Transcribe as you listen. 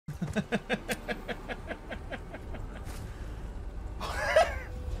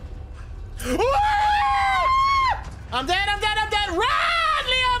I'm dead, I'm dead, I'm dead! Run,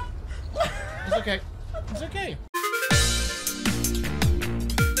 Liam! It's okay. It's okay.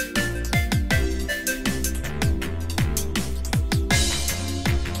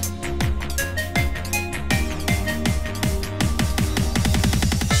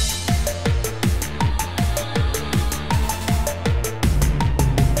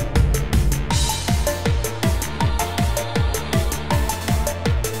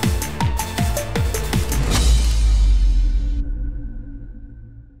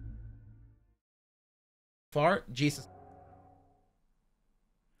 Far, Jesus.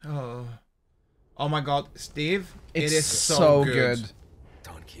 Oh my God, Steve! It is so good.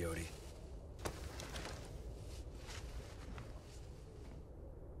 Don Quixote.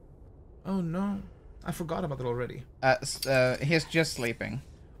 Oh no, I forgot about it already. He's just sleeping.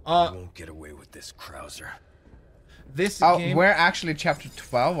 You won't get away with this, Krauser. This game... we're actually chapter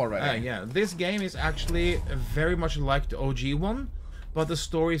 12 already. Yeah, this game is actually very much like the OG one, but the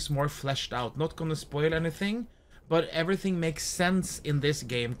story is more fleshed out. Not gonna spoil anything, but everything makes sense in this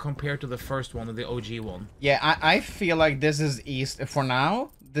game compared to the first one, the OG one. Yeah, I feel like this is for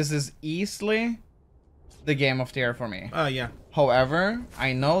now, this is easily the game of the year for me. Yeah. However,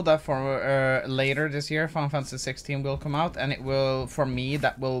 I know that for later this year, Final Fantasy 16 will come out, and it will, for me,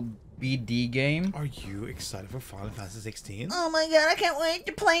 that will be the game. Are you excited for Final Fantasy 16? Oh my God, I can't wait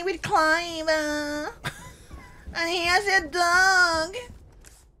to play with Clive. And he has a dog.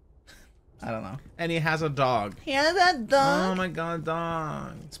 I don't know. And he has a dog. He has a dog. Oh my God,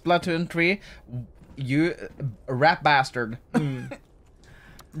 dog. Splatoon 3, you rat bastard.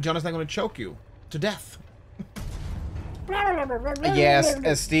 Jonathan gonna choke you to death.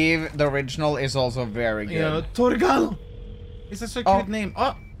 Yes, Steve, the original is also very good. Yeah, Torgal. It's such a cute name.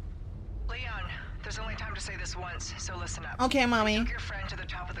 Oh. Leon, there's only time to say this once, so listen up. Okay, mommy. Take your friend to the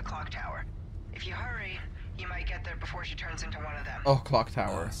top of the clock tower. If you hurry, you might get there before she turns into one of them. Oh, clock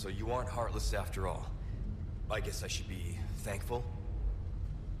tower. So you aren't heartless after all. I guess I should be thankful.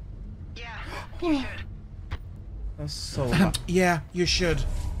 Yeah, you should. That's so bad. Yeah, you should.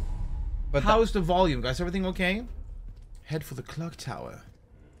 But how's the volume, guys? Everything okay? Head for the clock tower.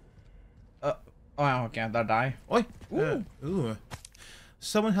 Oh, okay, that die. Oi. Ooh. Ooh.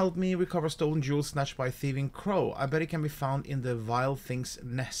 Someone help me recover stolen jewels snatched by a thieving crow. I bet it can be found in the vile thing's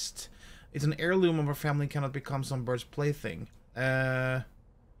nest. It's an heirloom of our family, cannot become some bird's plaything. So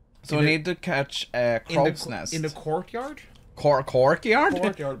we need to catch a crow's nest. In the courtyard? Courtyard?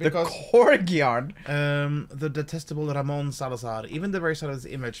 Because the courtyard. The detestable Ramon Salazar. Even the very sight of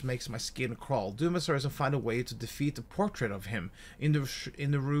this image makes my skin crawl. Do me a service and find a way to defeat the portrait of him in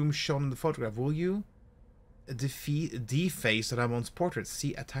the room shown in the photograph. Will you deface Ramon's portrait?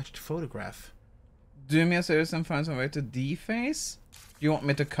 See attached photograph. Do me a service and find some way to deface. Do you want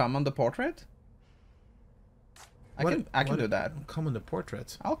me to come on the portrait? I can do that. Come on the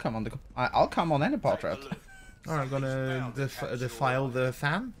portrait. I'll come on any portrait. Alright, I'm gonna defile the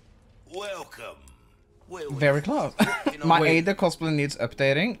fan. Welcome. Very close. My Ada cosplay needs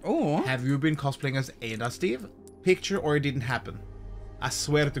updating. Ooh. Have you been cosplaying as Ada, Steve? Picture or it didn't happen? I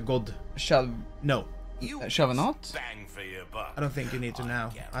swear to God. Shall we not? Bang for your buck. I don't think you need to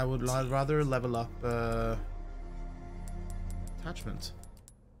now. I would rather level up attachment.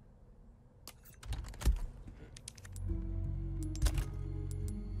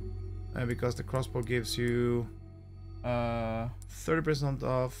 Because the crossbow gives you 30%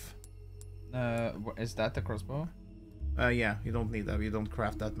 off. Is that the crossbow? Yeah, you don't need that. You don't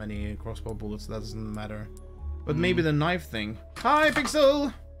craft that many crossbow bullets. That doesn't matter. But maybe the knife thing. Hi,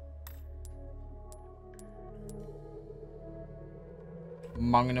 Pixel!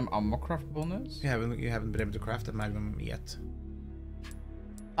 Magnum ammo craft bonus? You haven't been able to craft a magnum yet.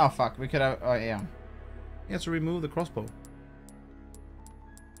 Oh fuck, we could have. Oh yeah. You have to remove the crossbow.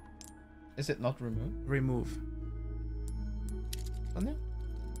 Is it not removed? Remove. Sånn, ja.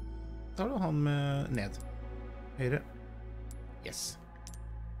 Tar du han ned. Høyre. Yes.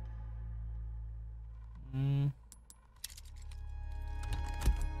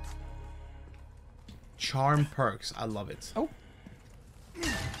 Charm perks. I love it. Oh.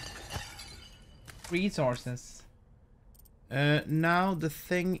 Resources. Now the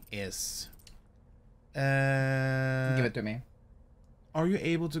thing is... Give it to me. Are you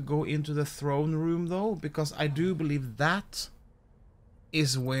able to go into the throne room though? Because I do believe that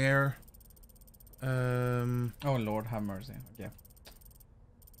is where... Oh Lord, have mercy. Okay.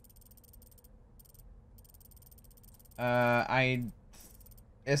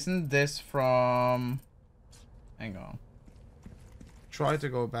 Isn't this from... Hang on. try to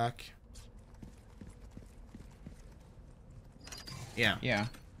go back. Yeah. Yeah.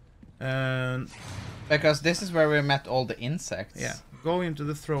 And Because this is where we met all the insects. yeah, go into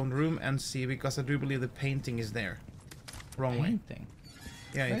the throne room and see, because I do believe the painting is there. Wrong way. Painting.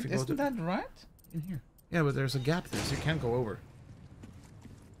 Yeah, Wait, if you go isn't to that right? in here. Yeah, but there's a gap there, so you can't go over.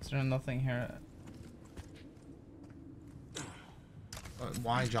 Is there nothing here?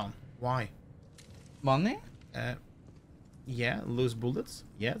 Why, John? Why? Money? Yeah, loose bullets.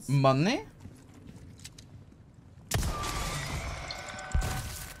 Yes. Money?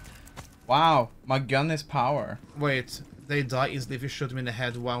 Wow, my gun is power. Wait, they die instantly if you shoot them in the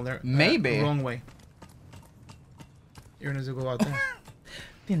head while they're Maybe. Wrong way. You're gonna go out there.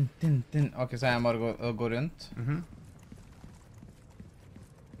 Din, din, din. Okay, så jeg må gå rundt.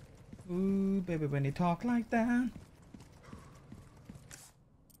 Ooh, baby, when you talk like that.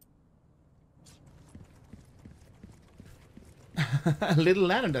 A little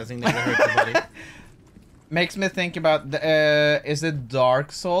ladder doesn't never hurt somebody. Makes me think about the, is it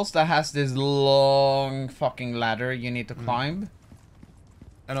Dark Souls that has this long fucking ladder you need to climb?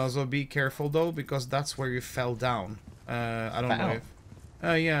 And also be careful though, because that's where you fell down. I don't know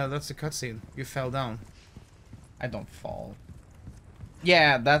Fell? if... yeah, that's a cutscene. You fell down. I don't fall.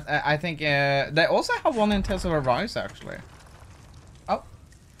 Yeah, that I think they also have one in Tales of Arise actually. Oh.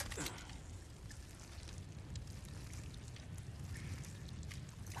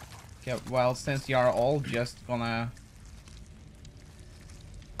 Okay, well, since you are all just gonna...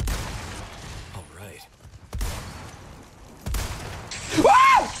 All right.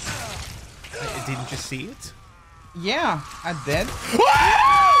 Didn't you see it? Yeah, I did.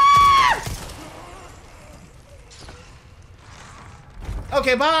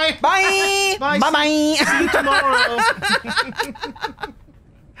 Okay, bye! Bye! Bye! Bye-bye! See you tomorrow!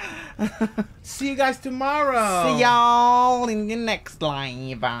 See you guys tomorrow! See y'all in the next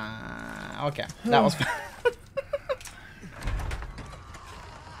live. Okay, that was fun.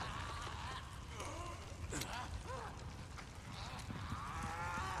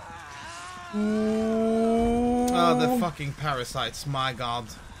 Oh, the fucking parasites, my god.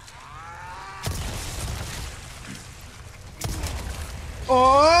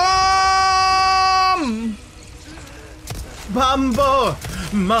 Mambo!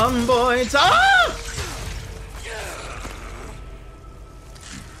 Mambo, it's... Ah!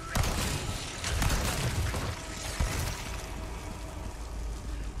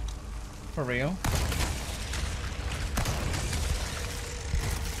 For real?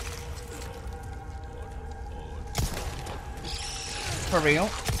 For real?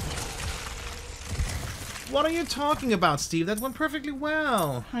 What are you talking about, Steve? That went perfectly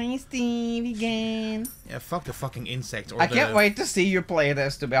well. Hi, Steve again. Yeah, fuck the fucking insect. Or I can't wait to see you play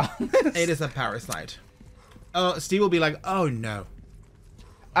this, to be honest. It is a parasite. Oh, Steve will be like, oh no.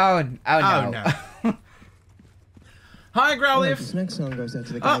 Oh no. Oh no. Hi, Growlithe. This next song goes out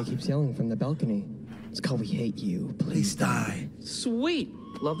to the guy who keeps yelling from the balcony. It's called We Hate You. Please die. Sweet.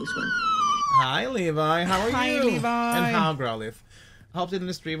 Love this one. Hi, Levi. How are you? Hi, Levi. And how, Growlithe? I hopped in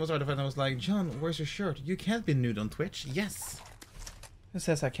the stream, was right, and I was like, John, where's your shirt? You can't be nude on Twitch. Yes. Who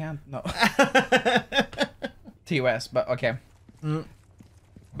says I can't? No. TOS, but okay.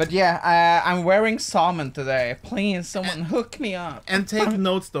 But yeah, I'm wearing salmon today. Please, someone hook me up. And take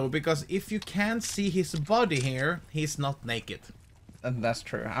notes, though, because if you can't see his body here, he's not naked. And that's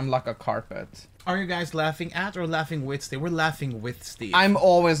true. I'm like a carpet. Are you guys laughing at or laughing with Steve? We're laughing with Steve. I'm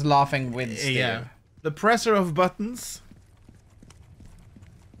always laughing with Steve. Yeah. The presser of buttons.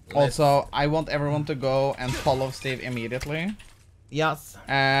 Also, I want everyone to go and follow Steve immediately. Yes.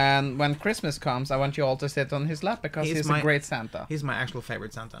 And when Christmas comes, I want you all to sit on his lap because he's a great Santa. He's my actual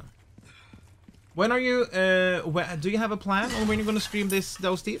favorite Santa. When are you, do you have a plan on when you're going to stream this,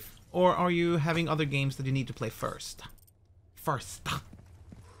 though, Steve? Or are you having other games that you need to play first?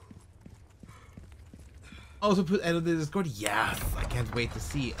 Also put edit the Discord. Yes, I can't wait to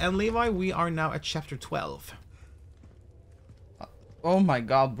see. And Levi, we are now at chapter 12. Oh my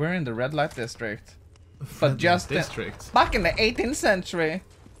god, we're in the red light district. But just back in the 18th century.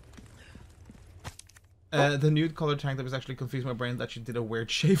 The nude color tank that was actually confused my brain that she did a weird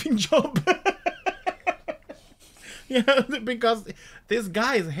shaving job. Yeah, because this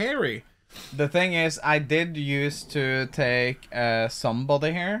guy is hairy. The thing is, I did used to take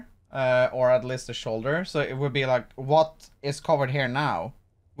somebody here, or at least a shoulder, so it would be like, what is covered here now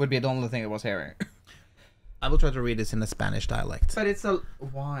would be the only thing that was hairy. I will try to read this in a Spanish dialect. But it's a...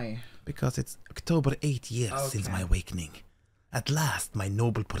 Why? Because it's October 8 years since my awakening. At last, my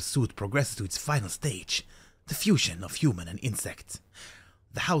noble pursuit progresses to its final stage, the fusion of human and insect.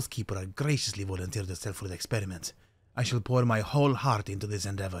 The housekeeper had graciously volunteered herself for the experiment, I shall pour my whole heart into this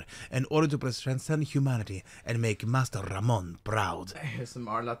endeavor in order to transcend humanity and make Master Ramon proud.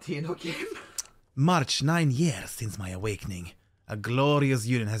 ASMR Latino game. March 9 years since my awakening. A glorious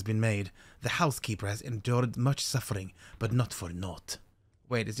union has been made. The housekeeper has endured much suffering, but not for naught.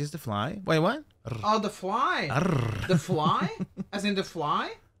 Wait, is this the fly? Wait, what? Oh, The Fly. Arr. The Fly? As in The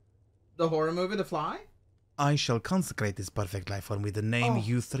Fly? The horror movie The Fly? I shall consecrate this perfect life form with the name Oh.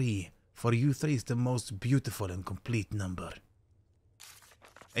 U3, for U3 is the most beautiful and complete number.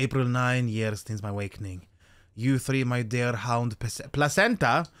 April 9 years since my awakening. U3, my dear hound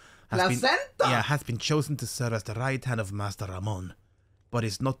Placenta, has been chosen to serve as the right hand of Master Ramon. But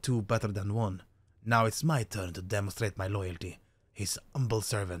it's not two better than one. Now it's my turn to demonstrate my loyalty. His humble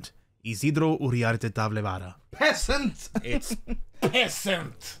servant, Isidro Uriarte Tablevara. Peasant! It's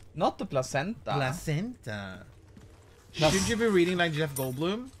peasant. Not the placenta. Placenta. Should you be reading like Jeff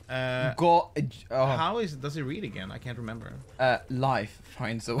Goldblum? Does he read again? I can't remember. Life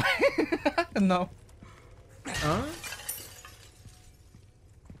finds a way. No. Huh?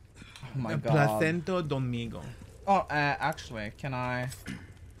 Oh my god. Placento Domingo. Oh, actually, can I...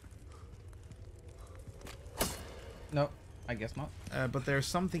 No, I guess not. But there's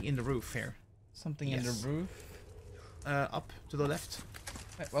something in the roof here. Something in the roof? Up to the left.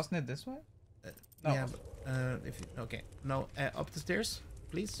 Wait, wasn't it this way? No. Yeah, okay. No, up the stairs,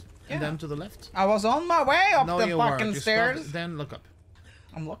 please. Yeah. And then to the left. I was on my way up No, the you fucking weren't. You stairs. stopped, then look up.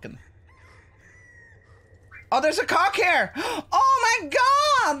 I'm looking. Oh, there's a cock here! Oh my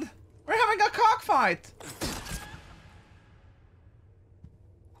god! We're having a cockfight!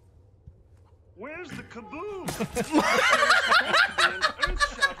 Where's the kaboom?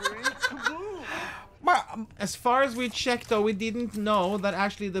 Earth-shattering kaboom. As far as we checked, though, we didn't know that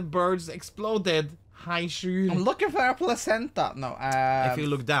actually the birds exploded. Hi, Shu. I'm looking for a placenta. No, If you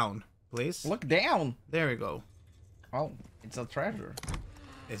look down, please. Look down. There we go. Oh, it's a treasure.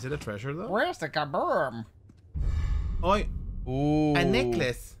 Is it a treasure, though? Where's the kaboom? Oi. Ooh. A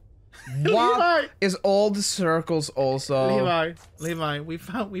necklace. What is all the circles also? Levi, we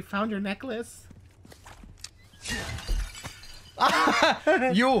found your necklace.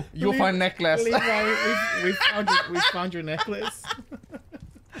 You find necklace. Levi, we found your necklace.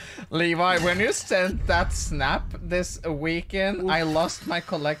 Levi, when you sent that snap this weekend, I lost my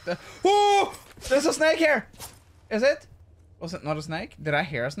collector. Oh, there's a snake here. Is it? Was it not a snake? Did I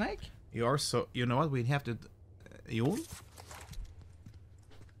hear a snake? You know what? We have to. You.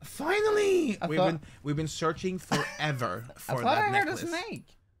 Finally, we've been searching forever for that necklace. I heard a snake.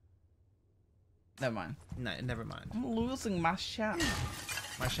 Never mind. No, never mind. I'm losing my shaft.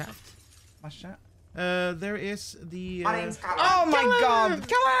 My shaft. My shaft. There is the. Oh my god!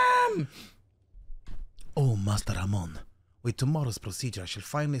 Kill him! Oh, Master Ramon, with tomorrow's procedure I shall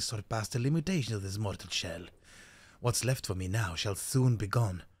finally surpass the limitations of this mortal shell. What's left for me now shall soon be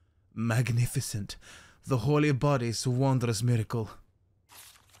gone. Magnificent. The holy body's wondrous miracle.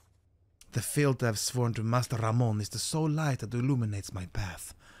 The field I have sworn to Master Ramon is the sole light that illuminates my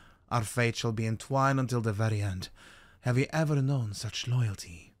path. Our fate shall be entwined until the very end. Have you ever known such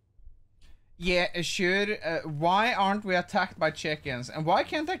loyalty? Yeah, sure. Why aren't we attacked by chickens? And why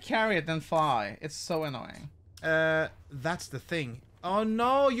can't I carry it and fly? It's so annoying. That's the thing. Oh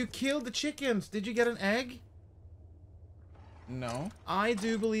no, you killed the chickens. Did you get an egg? No. I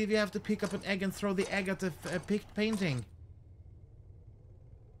do believe you have to pick up an egg and throw the egg at the picked painting.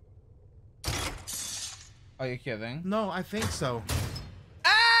 Are you kidding? No, I think so.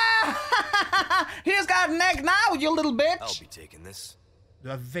 Ah! He's got an egg now, you little bitch! I'll be taking this.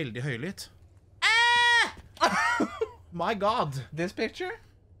 Du är väldigt höjligt. My god. This picture?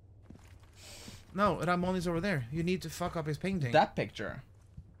 No, Ramon is over there. You need to fuck up his painting. That picture.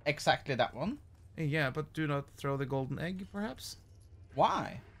 Exactly that one. Yeah, but do not throw the golden egg, perhaps?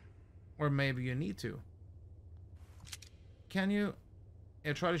 Why? Or maybe you need to. Can you...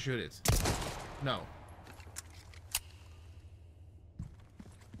 Yeah, try to shoot it. No.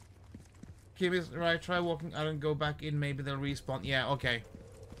 Kim is right, try walking out and go back in, maybe they'll respawn. Yeah, okay.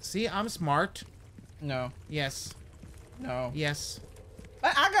 See, I'm smart. No. Yes. No. Yes.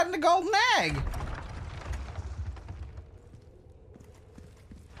 I got the golden egg!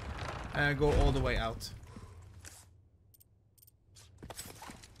 Go all the way out.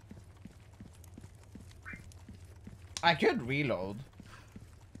 I could reload.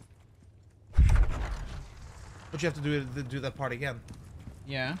 But you have to do that part again.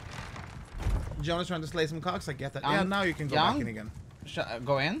 Yeah. John is trying to slay some cocks, I get that. Yeah, now you can go back in again.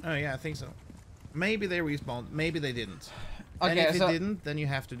 Go in? Oh yeah, I think so. Maybe they respawned, maybe they didn't. Okay, and if so they didn't, then you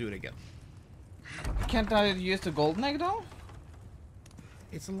have to do it again. Can't I use the golden egg though?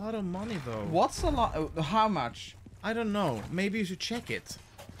 It's a lot of money though. What's a lot? How much? I don't know. Maybe you should check it.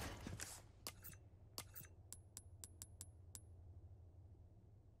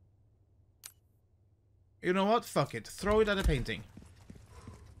 You know what? Fuck it. Throw it at a painting.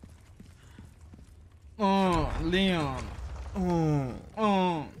 Oh, Leon.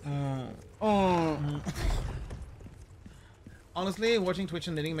 Honestly, watching Twitch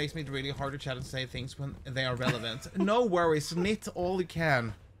and knitting makes me really hard to chat and say things when they are relevant. No worries. Knit all you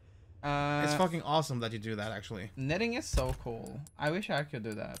can. It's fucking awesome that you do that, actually. Knitting is so cool. I wish I could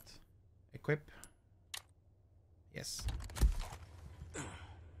do that. Equip. Yes.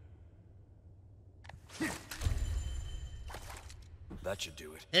 That should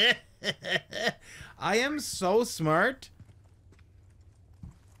do it. I am so smart.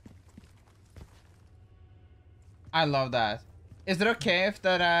 I love that. Is it okay if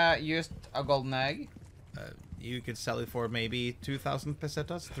that used a golden egg? You could sell it for maybe 2,000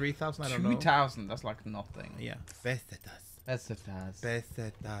 pesetas, 3,000, I don't know. 2,000, that's like nothing. Yeah. Pesetas. Pesetas.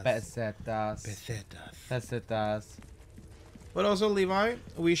 Pesetas. Pesetas. Pesetas. Pesetas. But also, Levi,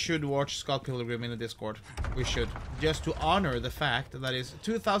 we should watch Scott Pilgrim in the Discord. We should. Just to honor the fact that is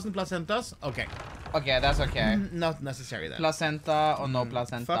 2,000 placentas. Okay. Okay, that's okay. Not necessary then. Placenta or no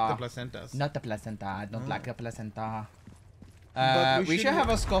placenta? Fuck the placentas. Not the placenta. I don't like the placenta. But we should have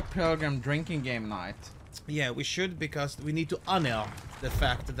a Scott Pilgrim drinking game night. Yeah, we should, because we need to honor the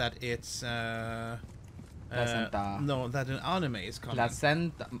fact that it's Placenta. no, that an anime is coming.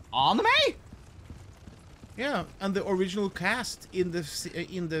 Placenta. Anime? Yeah, and the original cast in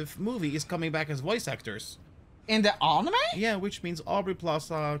the movie is coming back as voice actors. In the anime? Yeah, which means Aubrey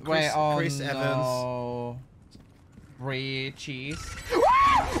Plaza, Wait, oh Chris Evans. no. Brie cheese.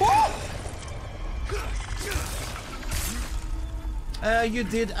 You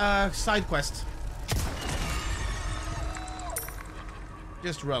did a side quest.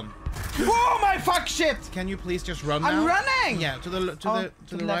 Just run. Oh my fuck shit! Can you please just run now? I'm running! Yeah, to the right,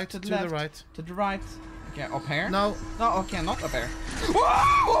 to the right. To the right. Okay, up here? No. No, okay, not up here.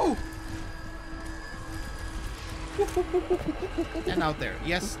 Whoa! And out there.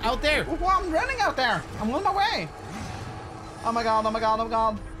 Yes, out there. Oh, I'm running out there. I'm on my way. Oh my god, oh my god, oh my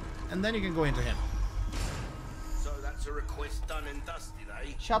god. And then you can go into him. So that's a request done and dusted,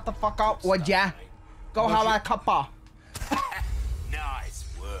 eh? Shut the fuck up, would ya? Go have a cuppa. Nice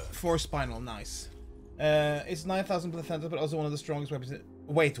work. 4 spinal, nice. It's 9,000 placenta, but also one of the strongest weapons.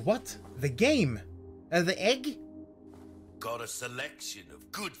 Wait, what? The game? The egg? Got a selection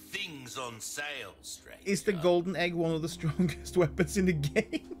of good things on sale, stranger. Is the golden egg one of the strongest weapons in the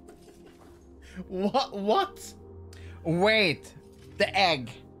game? What? Wait, the egg.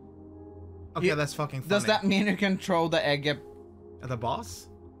 Okay, that's fucking funny. Does that mean you can throw the egg at the boss?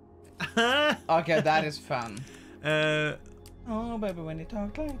 Okay, that is fun. Oh, baby, when you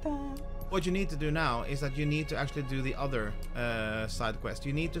talk like that. What you need to do now is that you need to actually do the other side quest.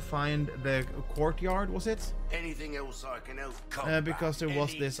 You need to find the courtyard, was it? Anything else I can help come because there back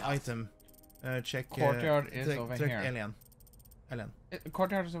was any this time. item. Check. Courtyard is over here. Alien.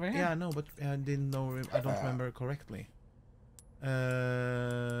 Courtyard is over here? Yeah, no, but I didn't know. I don't remember correctly.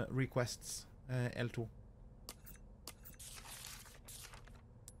 Requests. L2.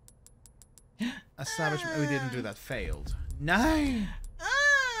 A savage. We didn't do that. Failed. No.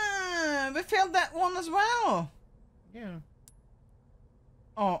 We failed that one as well. Yeah.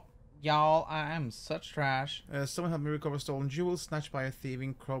 Oh, y'all, I am such trash. Someone help me recover stolen jewels snatched by a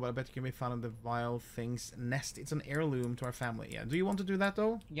thieving crow, but I bet you can be found in the vile thing's nest. It's an heirloom to our family. Yeah. Do you want to do that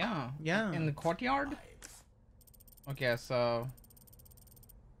though? Yeah. Yeah. In the courtyard? Okay, so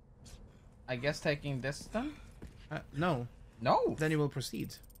I guess taking this then? No. No. Then you will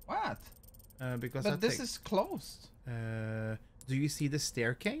proceed. What? Because but this is closed. Do you see the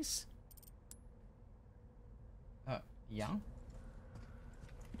staircase? Yeah.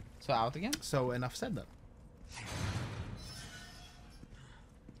 So out again? So enough said then.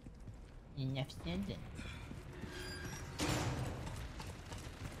 Enough said then.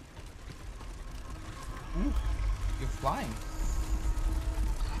 Ooh, you're flying.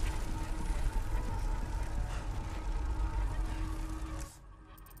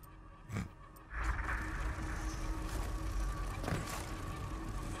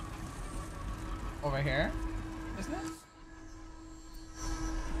 Over here, isn't it?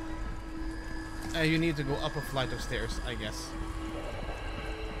 You need to go up a flight of stairs, I guess.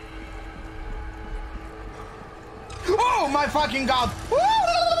 Oh my fucking god!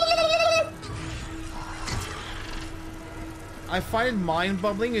 I find it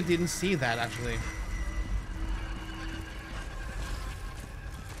mind-boggling you didn't see that, actually.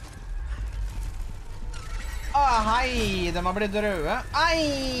 Hei, de har blitt røde.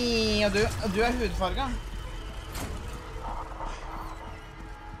 Ei, og du er hudfarga.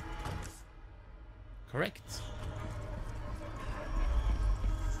 Correct.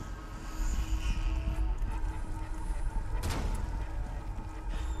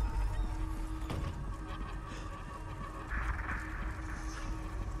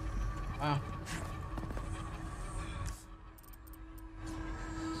 Oh.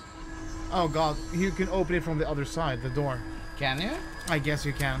 Oh god, you can open it from the other side, the door. Can you? I guess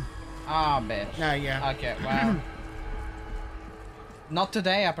you can. Ah, bitch. Yeah. Okay, well. Not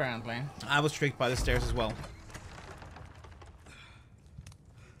today, apparently. I was tricked by the stairs as well.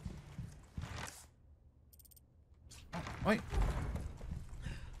 Wait.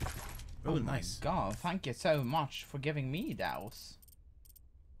 Oh, nice. God, thank you so much for giving me those.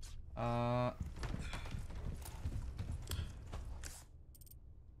 Oh,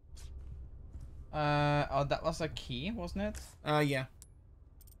 that was a key, wasn't it? Yeah.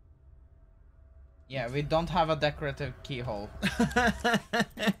 Yeah, we don't have a decorative keyhole.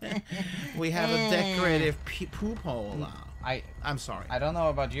 We have a decorative poop hole. I'm sorry. I don't know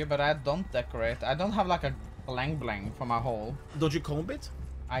about you, but I don't decorate. I don't have like a blang blang for my hole. Don't you comb it?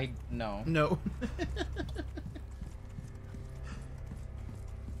 No. No.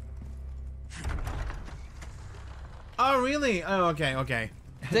 Oh, really? Oh, okay, okay.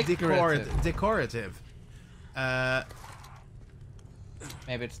 Decorative. Decorative.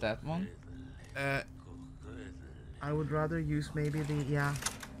 Maybe it's that one. I would rather use maybe the, yeah.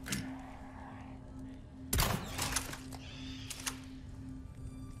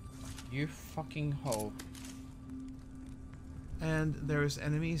 You fucking hope. And there's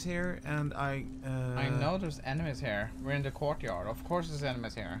enemies here, and I know there's enemies here. We're in the courtyard. Of course there's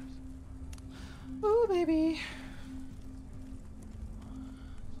enemies here. Ooh, baby.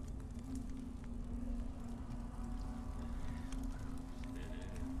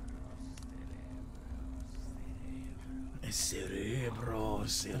 Cerebro.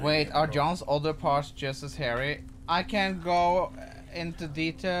 Wait, are John's other parts just as hairy? I can go into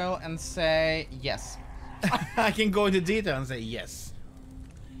detail and say yes. I can go into detail and say yes.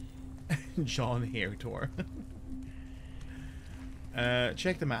 John Hair Tour.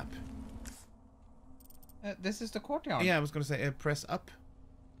 Check the map. This is the courtyard. Yeah, I was gonna say press up.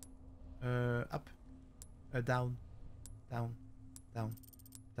 Up. Down. Down. Down.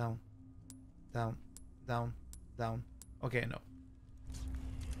 Down. Down. Down. Down. Okay, no.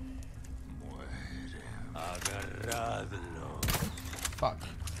 Fuck.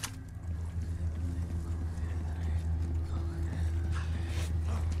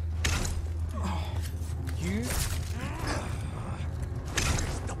 Oh, you.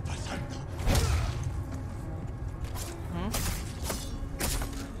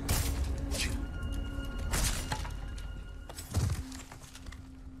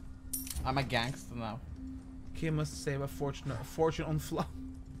 I'm a gangster now. Kim must save a fortune on fly.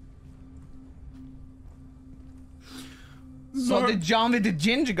 So did John with the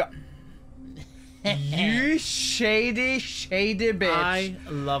ginger gun. You shady, shady bitch. I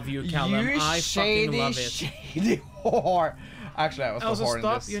love you, Callum. You I shady, fucking love it. shady whore. Actually, I was the Also, whore in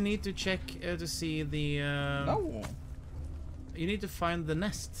stop. this. You need to check to see the. No. You need to find the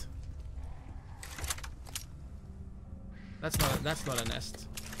nest. That's not a nest.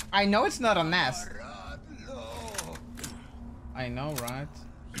 I know it's not a nest. I know, right?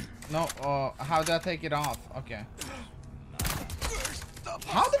 No. How do I take it off? Okay.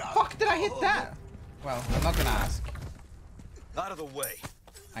 How the fuck did I hit that? Well, I'm not gonna ask. Out of the way.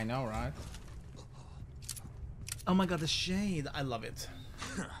 I know, right? Oh my god, the shade. I love it.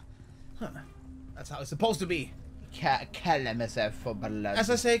 Huh. That's how it's supposed to be. Callum is out for blood. As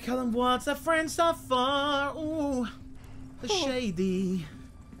I say, Callum, what's a friend stop for? Ooh, the shady.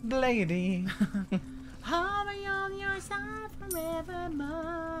 Lady. I'll be on your side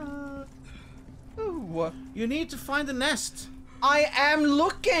forevermore. Ooh. You need to find the nest. I am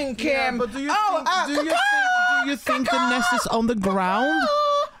looking, Kim. Yeah, but do you think the nest is on the ground?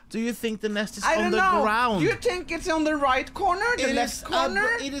 Do you think the nest is on the ground? Do you think it's on the right corner, the left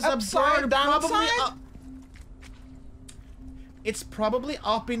corner, it is upside, downside? It's probably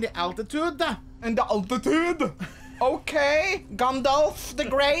up in the altitude. In the altitude. Okay, Gandalf the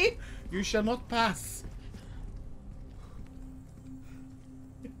Grey. You shall not pass.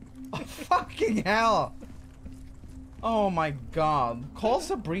 Oh, fucking hell. Oh my god. Call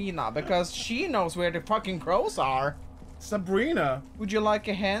Sabrina because she knows where the fucking crows are. Sabrina. Would you like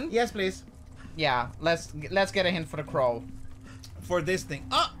a hint? Yes, please. Yeah, let's get a hint for the crow. For this thing.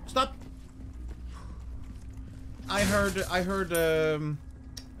 Oh, stop. I heard the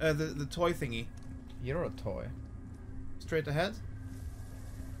toy thingy. You're a toy. Straight ahead.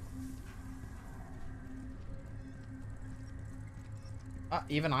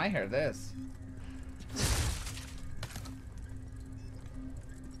 Even I hear this.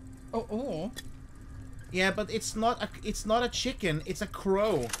 Oh, oh. Yeah, but it's not a chicken, it's a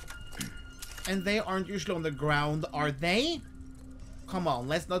crow. And they aren't usually on the ground, are they? Come on,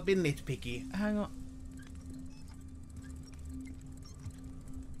 let's not be nitpicky. Hang on.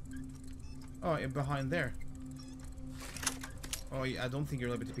 Oh, you're behind there. Oh, yeah, I don't think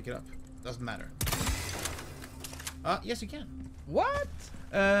you're able to pick it up. Doesn't matter. Yes, you can. What?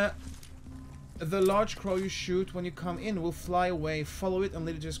 The large crow you shoot when you come in will fly away. Follow it and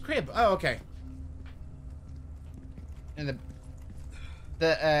lead it to his crib. Oh, okay. In the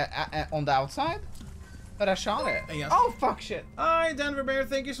on the outside? But I shot it. Yes. Oh, fuck shit. Hi, Denver Bear.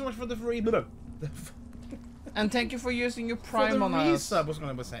 Thank you so much for the free... And thank you for using your For Prime the on us. resub, was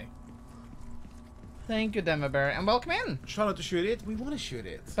going to say. Thank you, Denver Bear, and welcome in. Try not to shoot it. We want to shoot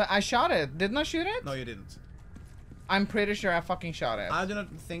it. But I shot it. Didn't I shoot it? No, you didn't. I'm pretty sure I fucking shot it. I do not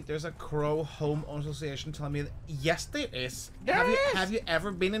think there's a crow home association telling me that. Yes, there is. There is. Have you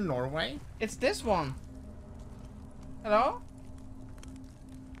ever been in Norway? It's this one. Hello?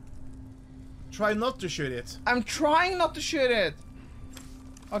 Try not to shoot it. I'm trying not to shoot it.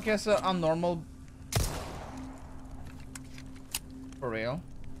 Okay, so a normal. For real.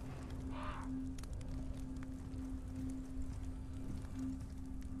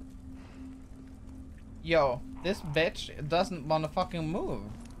 Yo, this bitch doesn't want to fucking move.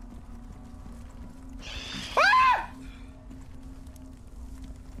 Ah!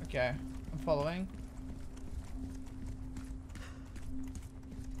 Okay, I'm following.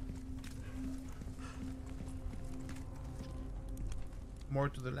 More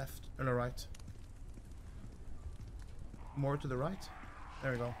to the left or the right. More to the right.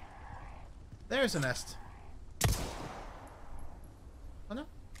 There we go. There's a nest. Oh no.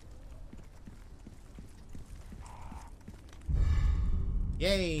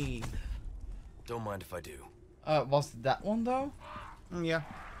 Yay! Don't mind if I do. Was that one though? Yeah.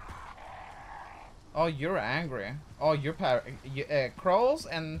 Oh, you're angry. Oh, you're crows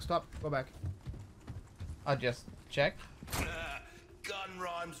and Stop. Go back. I'll just check. Gun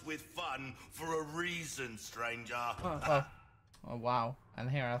rhymes with fun for a reason, stranger. Oh, wow. And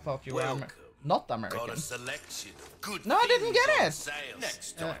here I thought you were Welcome. not Got American. a selection of good No, I didn't things get on it. sale.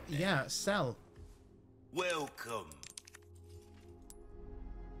 Next time. Yeah, sell. Welcome.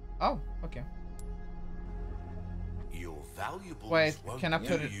 Oh, okay. Your valuables Wait, won't can I do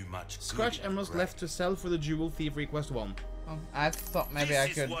put it- you much good Scratch in emeralds Grey. left to sell for the Jewel Thief Request 1. Oh, I thought maybe This I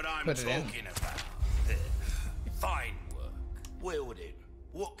is could what I'm put it in. talking about. Fine work. Well then,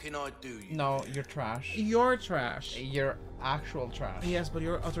 what can I do you? No, you're trash. You're trash. You're actual trash. Yes, but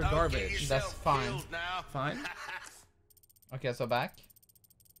you're utter Don't get garbage. yourself That's fine. killed Now. Fine. Okay, so back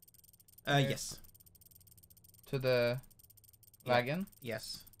Yes. to the wagon.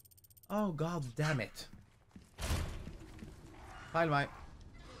 Yes. Oh, god damn it. Fine, mate.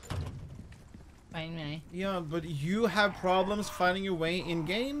 Fine, me. Yeah, but you have problems finding your way in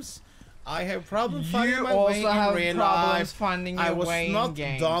games. I have problems finding You my way also in have real problems life. finding I your was way in not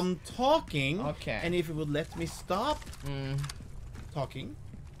games. done talking. Okay. And if you would let me stop talking,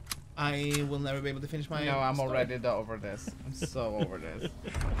 I will never be able to finish my No, I'm story. already over this. I'm so over this.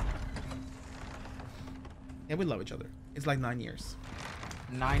 Yeah, we love each other. It's like 9 years.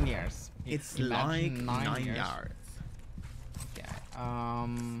 9 years. It's Imagine like 9 years. years. Okay.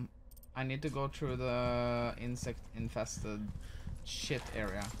 I need to go through the insect infested shit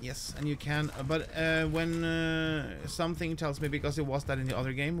area. Yes, and you can, but when something tells me, because it was that in the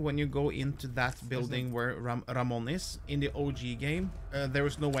other game, when you go into that building where Ramon is, in the OG game, there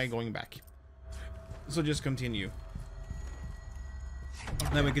is no way going back. So just continue.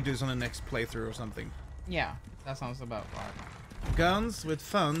 Okay. Then we could do this on the next playthrough or something. Yeah, that sounds about right. Guns with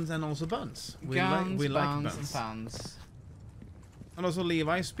funs and also buns. Guns, we like buns, buns. and fans. And also,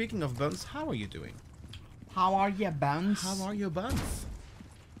 Levi, speaking of buns, how are you doing? How are you, buns? How are your buns?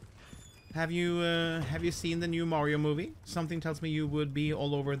 Have you seen the new Mario movie? Something tells me you would be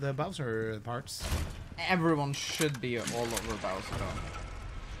all over the Bowser parts. Everyone should be all over Bowser though.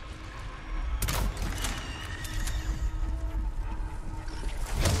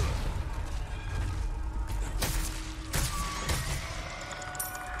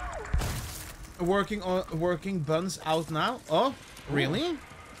 Working buns out now. Oh, really?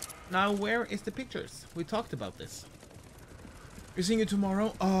 Now where is the pictures? We talked about this. We're seeing it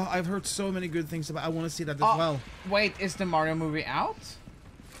tomorrow. Oh, I've heard so many good things about. I want to see that as well. Wait, is the Mario movie out?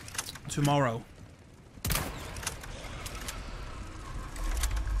 Tomorrow.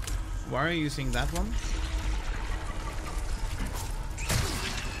 Why are you using that one?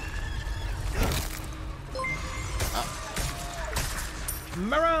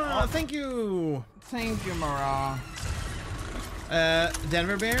 Mara, thank you. Thank you, Mara.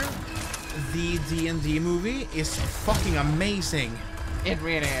 Denver Bear, the D&D movie is fucking amazing. It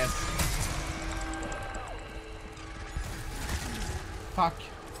really is. Fuck.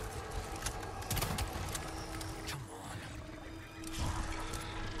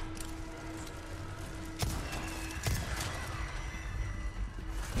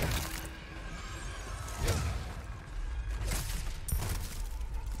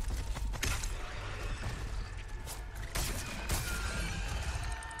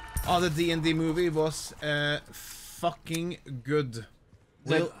 Oh, the D&D movie was fucking good.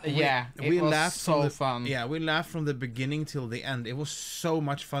 It was so fun. Yeah, we laughed from the beginning till the end. It was so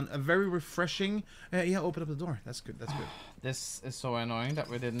much fun. A very refreshing. Yeah, open up the door. That's good. That's good. This is so annoying that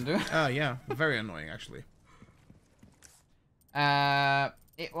we didn't do. Oh yeah, very annoying actually.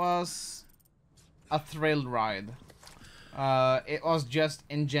 It was a thrill ride. It was just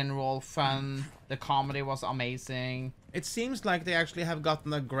in general fun. The comedy was amazing. It seems like they actually have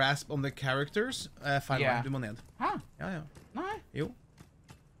gotten a grasp on the characters. Yeah. Du må ned. Hæ? Ja, ja. Nei? Jo.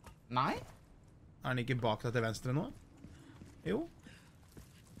 Nei? Er den ikke bak deg til venstre nå? Jo.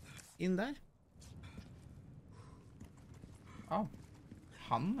 Inn der. Oh.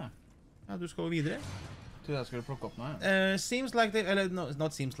 Han, ja. Ja, du skal gå videre. Trodde jeg skulle plukke opp noe. Seems like they, no,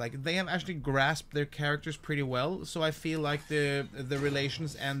 not seems like, they have actually grasped their characters pretty well, so I feel like the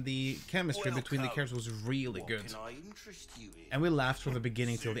relations and the chemistry between the characters was really good. And we laughed from the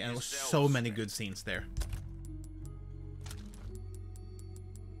beginning till the end. There was so many good scenes there.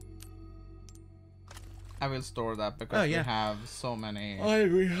 I will store that because we have so many. I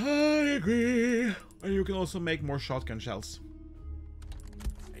agree. And you can also make more shotgun shells.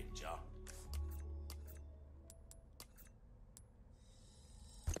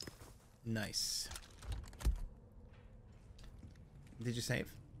 Nice. Did you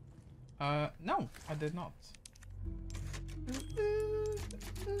save? No, I did not.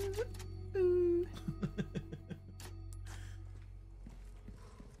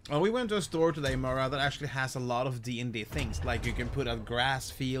 Well, we went to a store today, Mara, that actually has a lot of D&D things. Like you can put out grass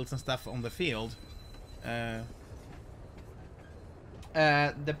fields and stuff on the field. The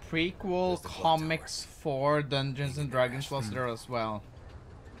prequel comics for Dungeons and Dragons was there as well.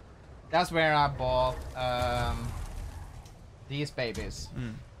 That's where I bought these babies.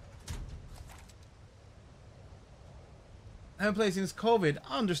 I haven't played since COVID.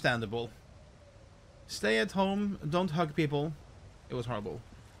 Understandable. Stay at home. Don't hug people. It was horrible.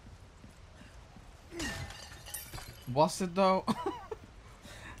 Was it though?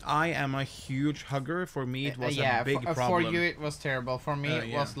 I am a huge hugger. For me, it was a big problem. For you, it was terrible. For me,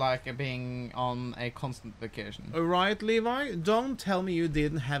 it was like being on a constant vacation. Right, Levi? Don't tell me you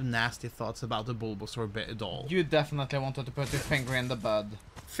didn't have nasty thoughts about the Bulbasaur doll. You definitely wanted to put your finger in the bud.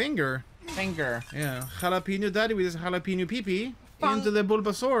 Finger? Finger. Yeah. Jalapeno daddy with his jalapeno pee-pee into the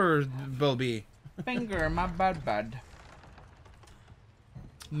Bulbasaur bulby. Finger, my bud.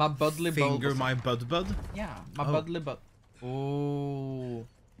 My budly Finger, Bulbasaur. my bud? Yeah, my budly bud. Ooh.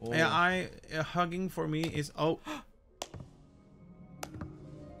 Oh. Yeah, hugging for me is You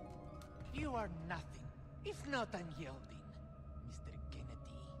are nothing, if not unyielding, Mr. Kennedy.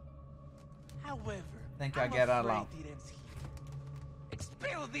 However, think I get out loud.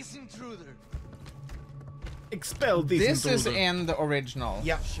 Expel this intruder. Expel this This intruder. is in the original.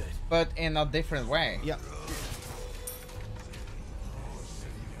 Yeah. But in a different way. Yeah.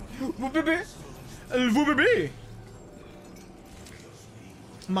 Whoopee!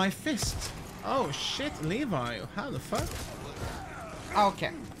 My fist. Oh shit, Levi. How the fuck?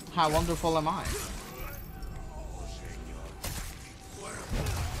 Okay. How wonderful am I?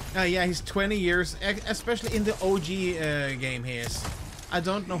 Yeah, he's 20 years, especially in the OG game he is. I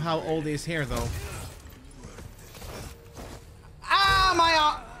don't know how old he is here though. Ah,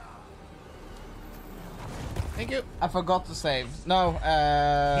 my Thank you. I forgot to save. No,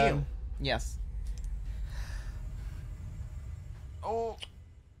 Heal. Yes. Oh.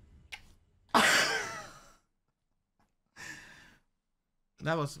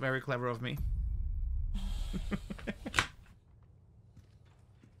 That was very clever of me.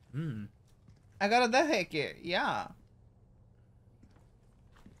 I got a dehake, yeah.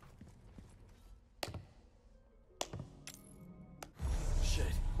 Shit.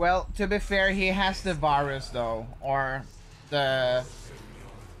 Well, to be fair, he has the virus though, or the...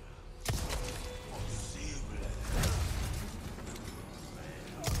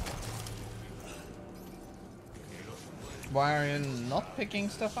 Why are you not picking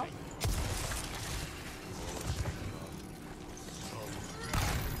stuff up?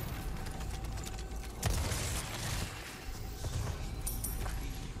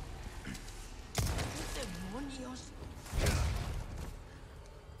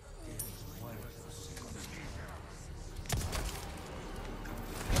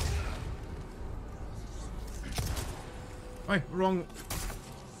 Oi, wrong.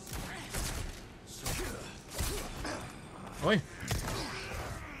 Oi.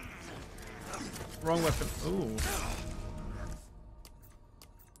 Wrong weapon. Ooh.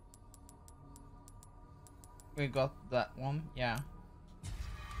 We got that one, yeah.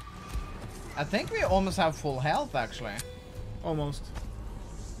 I think we almost have full health, actually. Almost.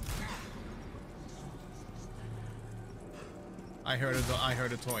 I heard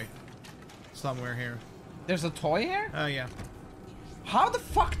a toy. Somewhere here. There's a toy here? Yeah. How the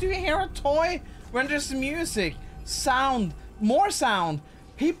fuck do you hear a toy when there's music, sound, more sound,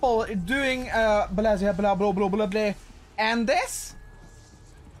 people doing blah blah blah blah blah blah blah, and this?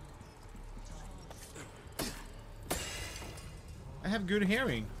 I have good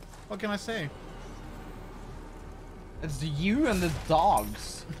hearing. What can I say? It's you and the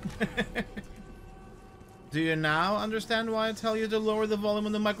dogs. Do you now understand why I tell you to lower the volume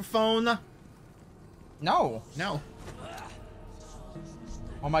on the microphone? No. No.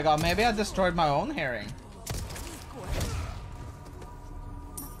 Oh my god, maybe I destroyed my own hearing.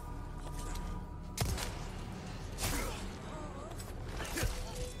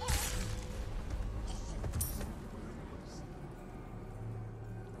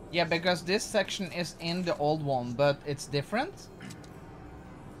 Yeah, because this section is in the old one, but it's different.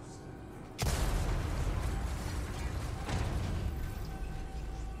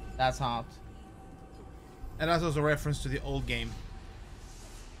 That's hot. And that's also a reference to the old game.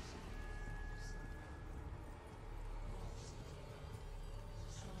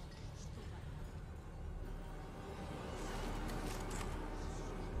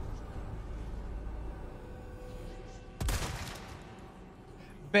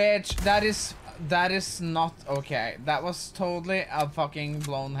 Bitch, that is not okay. That was totally a fucking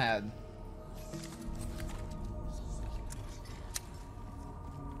blown head.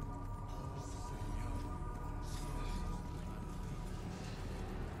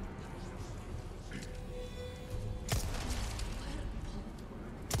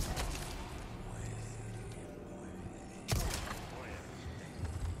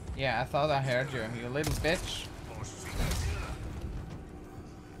 Yeah, I thought I heard you, you little bitch.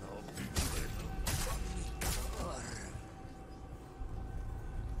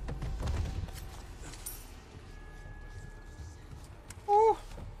 Ooh.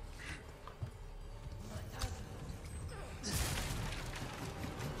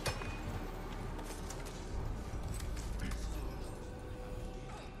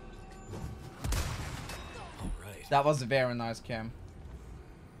 That was very nice, Kim.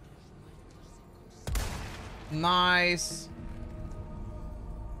 Nice.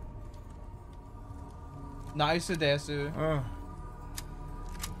 Nice desu. Oh.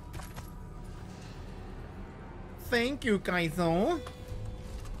 Thank you, Kaizo.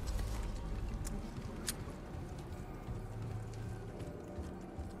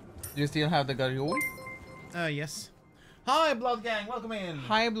 Do you still have the gargoyle? Yes. Hi, Blood Gang. Welcome in.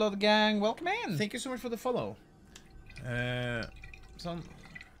 Hi, Blood Gang. Welcome in. Thank you so much for the follow. Some...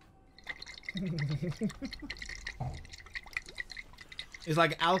 It's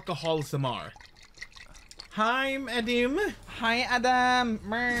like alcohol samar. Hi, Adam. Hi, Adam.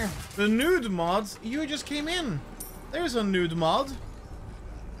 Mer. The nude mods, you just came in. There's a nude mod.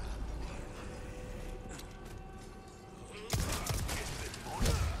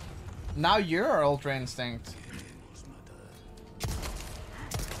 Now you're Ultra Instinct.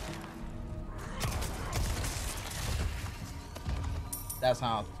 That's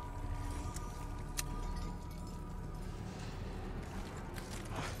hot.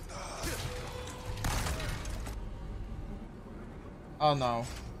 Oh no,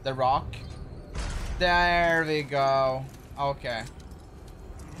 the rock. There we go. Okay.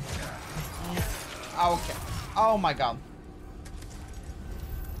 Okay. Oh my god.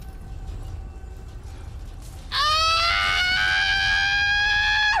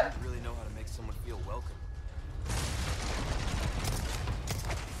 Really know how to make someone feel welcome.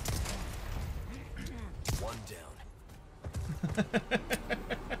 One down.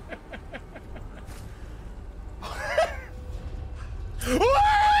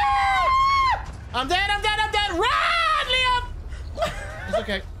 I'm dead, I'm dead, I'm dead! Run, Liam! It's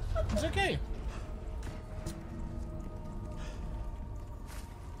okay. It's okay.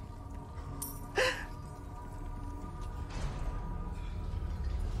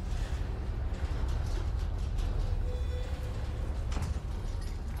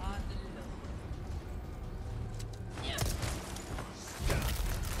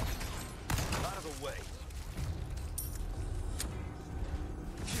 Out of the way.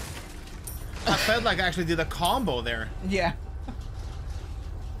 I felt like I actually did a combo there. Yeah.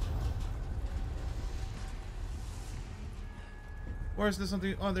 Where's this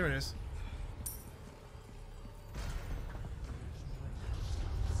something? Oh, there it is.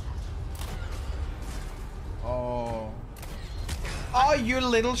 Oh. Oh, you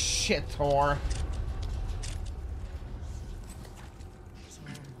little shit whore.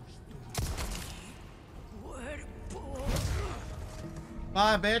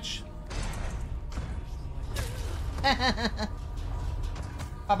 Bye, bitch.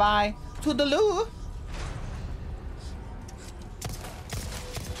 Bye-bye. Toodaloo.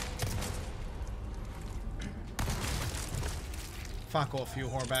 Fuck off, you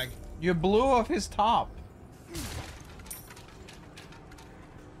whorebag. You blew off his top.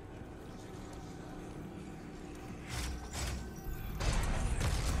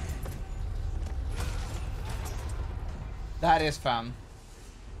 That is fun.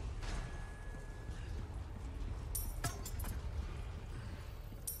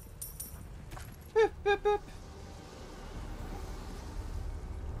 Boop, boop, boop.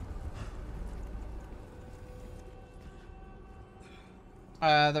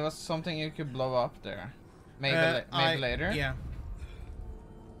 There was something you could blow up there. Maybe, maybe later. Yeah.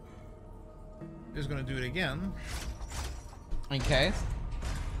 Just gonna do it again. In case.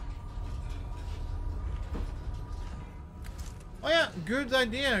 Oh yeah, good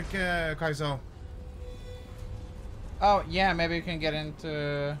idea, Kaizo. Oh yeah, maybe you can get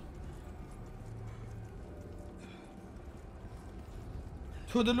into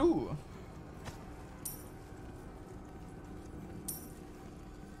Toodaloo.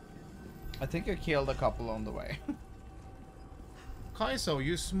 I think I killed a couple on the way. Kaizo,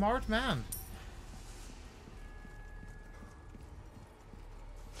 you smart man.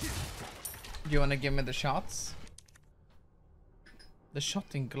 Do you wanna give me the shots? The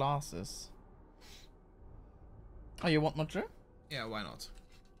shot in glasses. Oh, you want more true? Yeah, why not?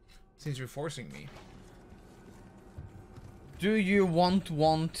 Since you're forcing me. Do you want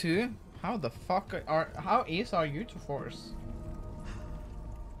one too? How the fuck how easy are you to force?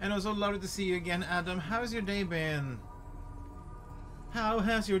 And it was so lovely to see you again, Adam. How's your day been? How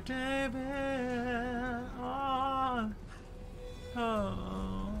has your day been? Oh.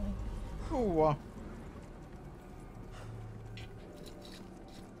 Oh. Ooh.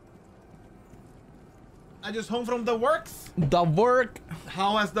 I just home from the works. The work.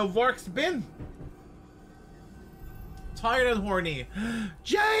 How has the works been? Tired and horny.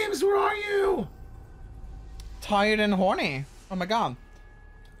 James, where are you? Tired and horny. Oh my god.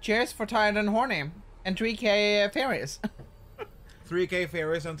 Cheers for tired and horny. And 3K fairies. 3K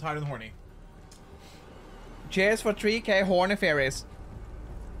fairies and tired and horny. Cheers for 3K horny fairies.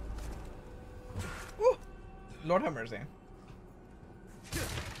 Ooh. Lord have mercy.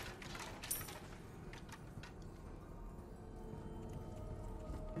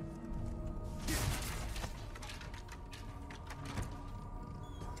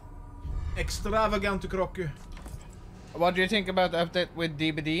 Extravagant kroku. What do you think about the update with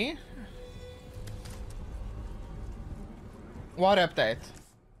DBD? What update?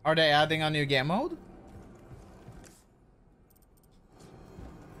 Are they adding a new game mode?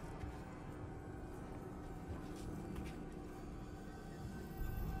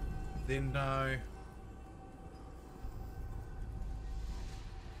 Didn't I?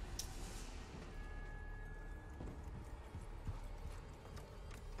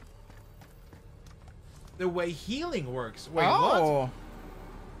 The way healing works. Wait, oh.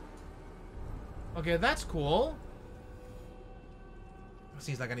 what? Okay, that's cool.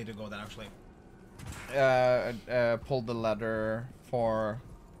 Seems like I need to go then, actually. Pull the ladder for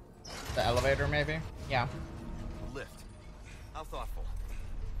the elevator, maybe? Yeah. Lift. How thoughtful.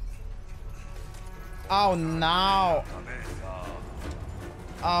 Oh no!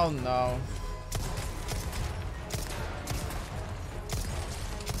 Oh no.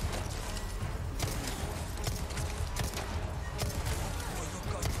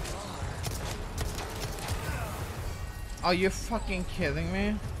 Are you fucking kidding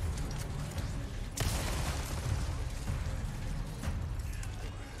me?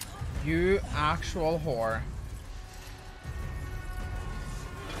 You actual whore.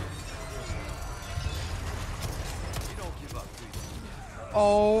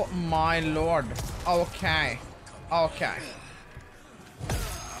 Oh my lord. Okay. Okay.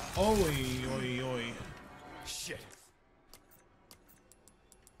 Oi, oi, oi. Shit.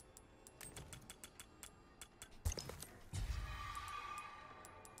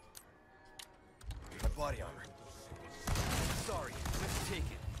 My body armor. Sorry, let's take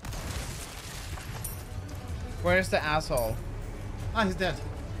it. Where's the asshole? Ah, he's dead.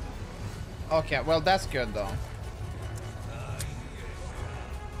 Okay, well that's good though.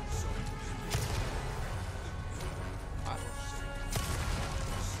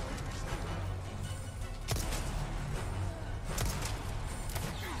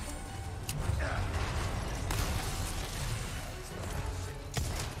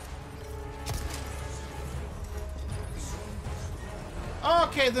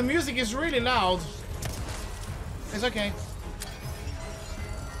 Okay, the music is really loud. It's okay.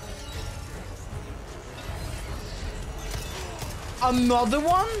 Another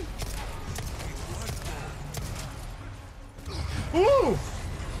one? Ooh!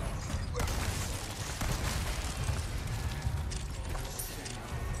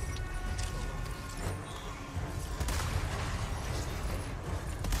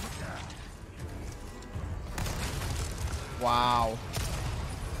 Wow.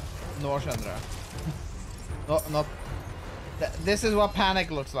 Nå skjønner du. No. This is what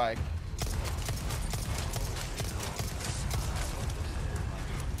panic looks like.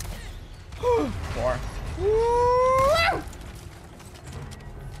 Four.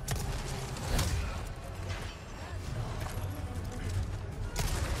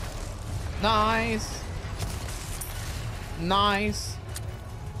 Nice. Nice.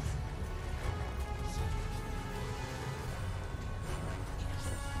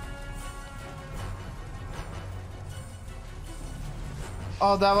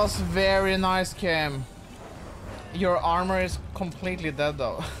 Oh, that was very nice, Kim. Your armor is completely dead,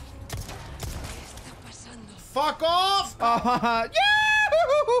 though. Fuck off! Yahoo!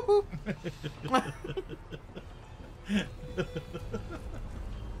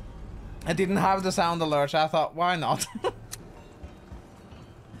 I didn't have the sound alert. I thought, why not?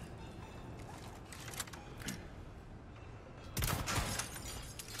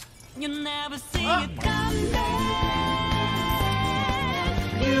 You never see it coming.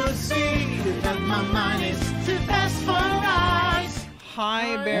 You see that my mind is too fast for eyes.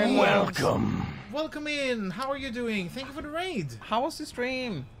 Hi, Bear. Welcome. Welcome in. How are you doing? Thank you for the raid. How was the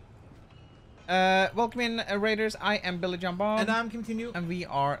stream? Welcome in, Raiders. I am Billy Jumbo. And I'm KimTinue. And we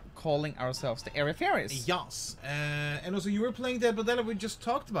are calling ourselves the Eerie Fairies. Yes. And also, you were playing Dead by Daylight. We just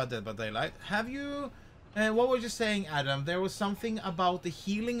talked about Dead by Daylight. Have you... what were you saying, Adam? There was something about the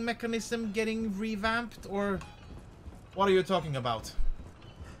healing mechanism getting revamped, or... What are you talking about?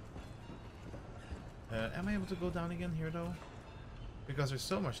 Am I able to go down again here, though? Because there's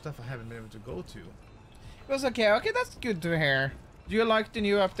so much stuff I haven't been able to go to. It was okay. Okay, that's good to hear. Do you like the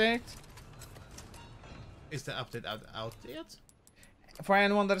new update? Is the update out yet? For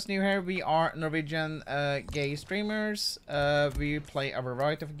anyone that's new here, we are Norwegian gay streamers. We play a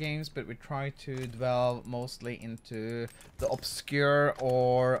variety of games, but we try to dwell mostly into the obscure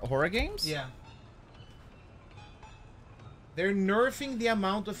or horror games. Yeah. They're nerfing the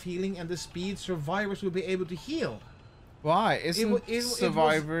amount of healing and the speed survivors will be able to heal. Why? Isn't it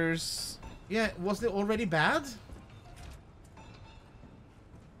survivors... Yeah, was it already bad?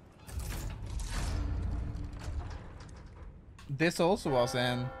 This also was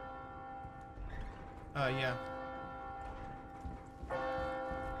in... Yeah.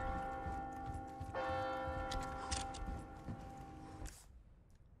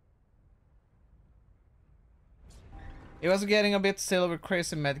 It was getting a bit silly with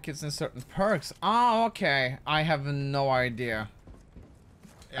crazy medkits and certain perks. Oh, okay. I have no idea.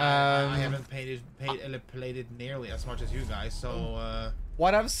 Yeah, I haven't played it nearly as much as you guys, so...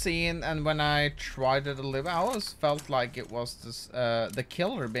 What I've seen, and when I tried it a little, I always felt like it was this, the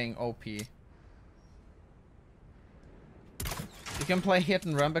killer being OP. You can play hit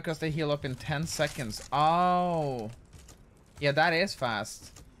and run because they heal up in 10 seconds. Oh. Yeah, that is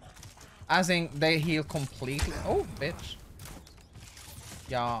fast. As in, they heal completely. Oh, bitch.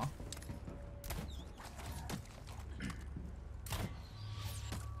 Yeah.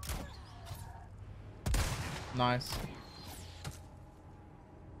 Nice.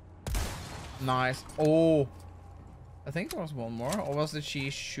 Nice. Oh. I think there was one more. Or was it she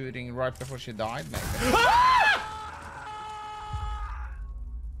shooting right before she died, maybe?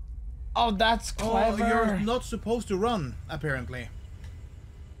 Oh, that's clever. Oh, you're not supposed to run, apparently.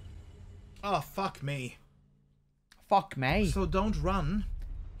 Oh, fuck me. Fuck me. So don't run.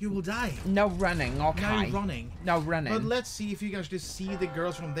 You will die. No running, okay. No running. No running. But let's see if you can actually see the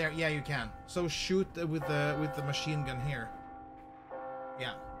girls from there. Yeah, you can. So shoot with the machine gun here.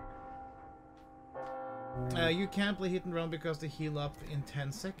 Yeah. You can't play hit and run because they heal up in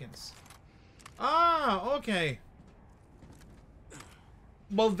 10 seconds. Ah, okay.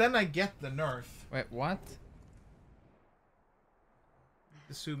 Well, then I get the nerf. Wait, what?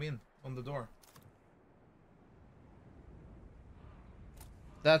 Zoom in on the door.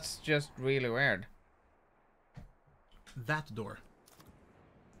 That's just really weird. That door.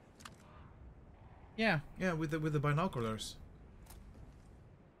 Yeah. Yeah, with the binoculars.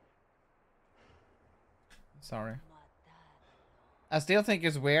 Sorry. I still think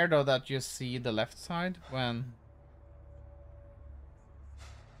it's weird though that you see the left side when...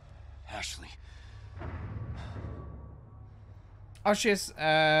 Ashley. Oh, she's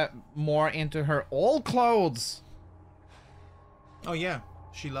more into her old clothes. Oh yeah,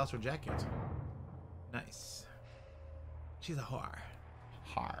 she lost her jacket. Nice. She's a whore.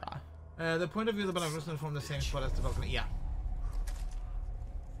 Hara. The point of view of the binoculars is from the same spot as the balcony. Yeah.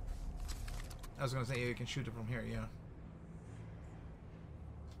 I was gonna say you can shoot it from here. Yeah.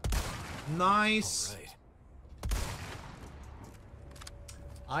 Nice. Right.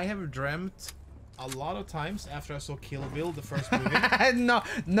 I have dreamt a lot of times after I saw Kill Bill, the first movie. No.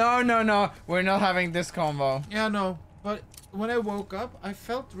 We're not having this combo. Yeah, no. But when I woke up, I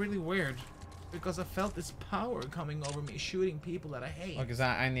felt really weird. Because I felt this power coming over me, shooting people that I hate. Because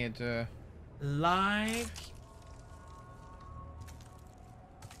I need to... Like...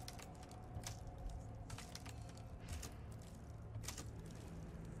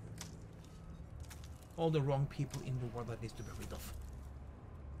 all the wrong people in the world that needs to be rid of.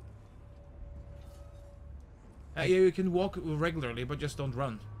 Yeah, you can walk regularly, but just don't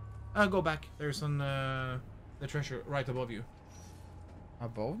run. Go back. There's an the treasure right above you.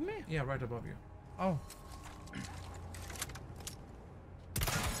 Above me? Yeah, right above you. Oh.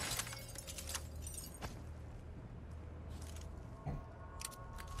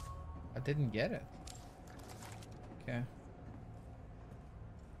 I didn't get it. Okay.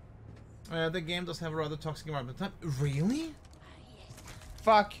 The game does have a rather toxic environment. Really?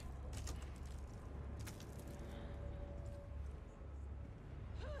 Fuck.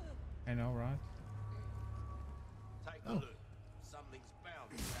 I know, right? Take a look. Something's bound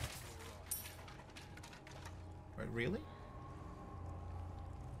to catch your eye. Wait, really?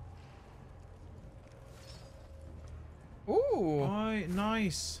 Ooh. Oh,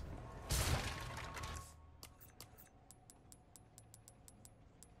 nice.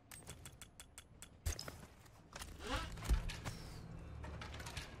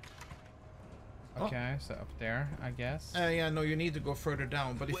 Okay, so up there, I guess. Yeah, no, you need to go further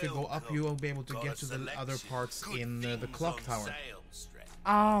down, but if you go up, you will be able to get to the other parts in the clock tower.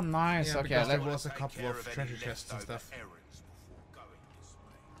 Oh, nice. Yeah, okay, because there was a couple of treasure chests and stuff.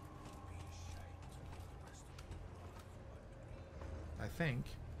 I think.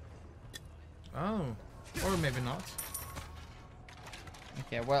 Oh, or maybe not.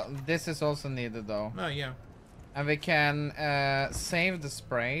 Okay, well, this is also needed though. Oh, yeah. And we can save the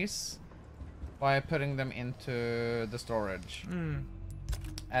sprays by putting them into the storage.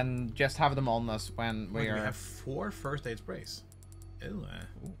 And just have them on us when we are... We have 4 first aid sprays. Ew.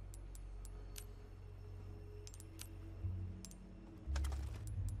 Ooh.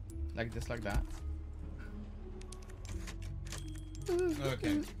 Like this, like that.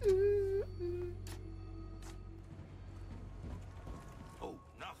 Okay. Oh,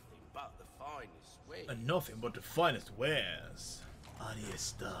 nothing but the finest way. Nothing but the finest wares.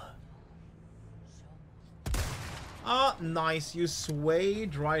 Ariesta. Ah, nice. You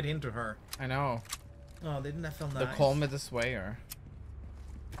swayed right into her. I know. Oh, didn't that feel nice? They call me the Swayer.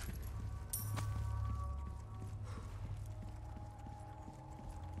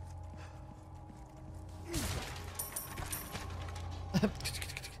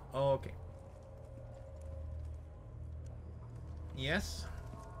 Okay. Yes?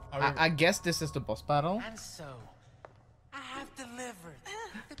 I guess this is the boss battle. And so, I have delivered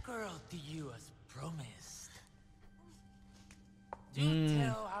the girl to you as promised. Do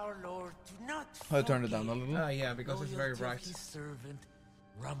tell our Lord to not I'll turn it down a little. Yeah, because it's very bright. His servant,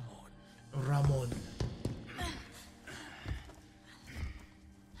 Ramon. Ramon.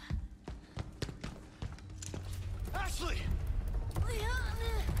 Ashley!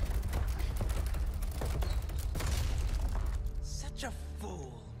 Such a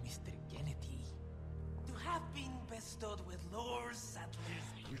fool, Mr. Kennedy. To have been bestowed with Lord Sattler's...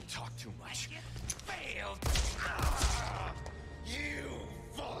 You talk too much. Failed! You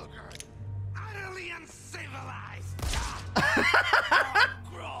vulgar, utterly uncivilized.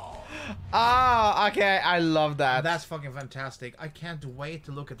 Ah, okay, I love that. That's fucking fantastic. I can't wait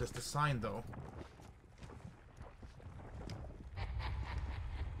to look at this design though.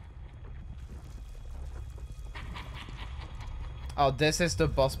 Oh, this is the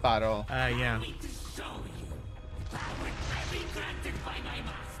boss battle. Yeah.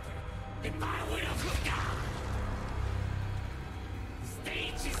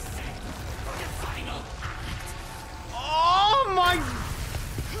 Oh my!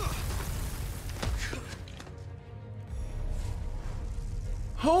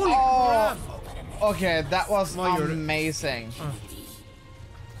 Holy crap! Okay, that was amazing.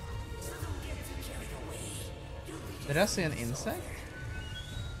 Did I see an insect?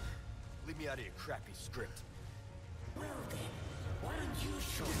 Leave me out of your crappy script. Well then, why don't you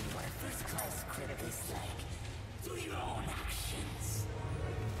show me what a first-class critic is like? to your own actions.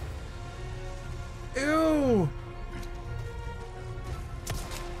 Ew!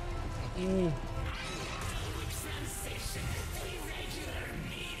 Ooh.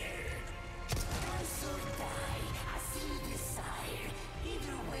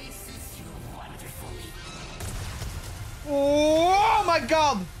 Oh my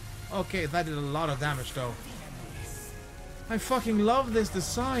god! Okay, that did a lot of damage though. I fucking love this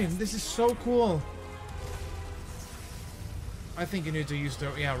design. This is so cool. I think you need to use the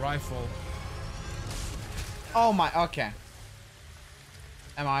rifle. Oh my, okay.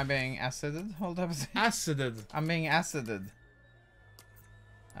 Am I being acided? Hold up a second. Acided. I'm being acided.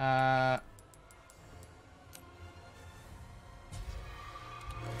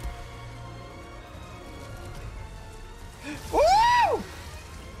 Woo!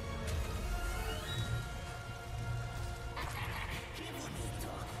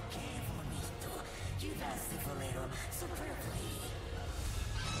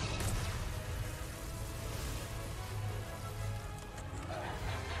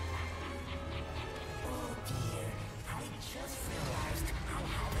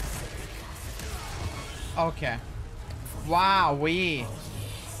 Okay. Wow, we.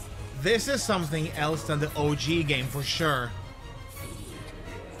 This is something else than the OG game for sure.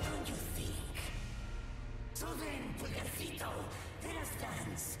 So then, Pulgarcito, let us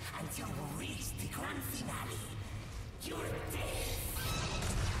dance until we reach the grand finale. Your death.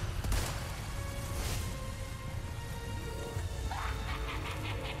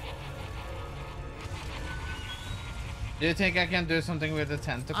 Do you think I can do something with the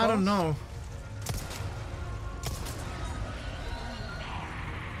tentacles? I don't know.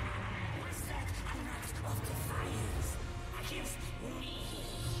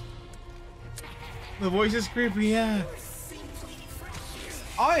 The voice is creepy, yeah.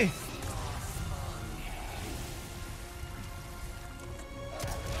 Oi!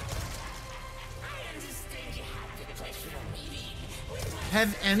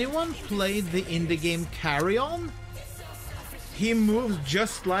 Have anyone played the indie game Carry On? He moves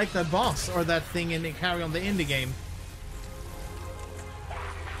just like that boss or that thing in the Carry On, the indie game.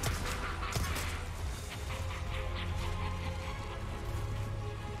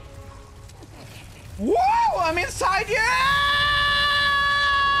 Whoa! I'm inside you!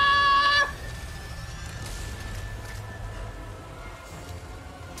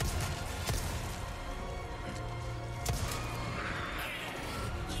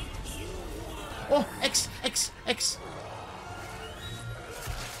 Oh, X, X, X.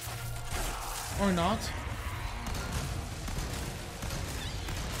 Or not.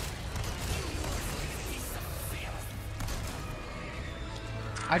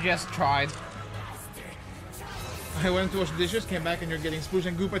 I just tried. I went to wash the dishes, came back, and you're getting splooshed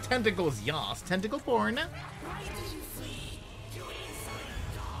and goop by tentacles. Yas, tentacle porn.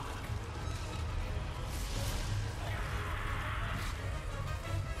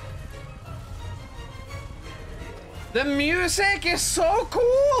 The music is so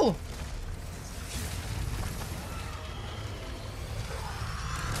cool!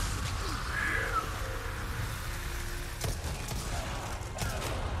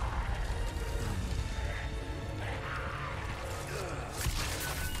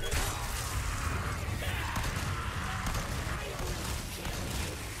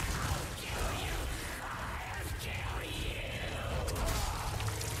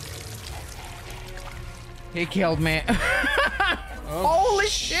 He killed me. Holy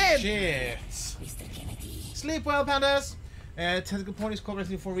shit! Sleep well, pandas. Tentacle porn is called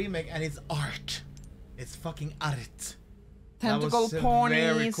for remake, and it's art. It's fucking art. Tentacle porn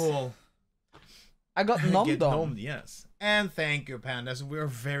very is cool. I got Get numbed on. gnomed, yes. And thank you, pandas. We're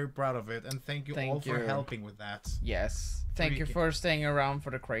very proud of it, and thank you all for helping with that. Yes. Thank you for staying around for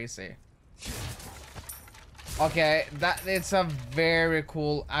the crazy. Okay, that it's a very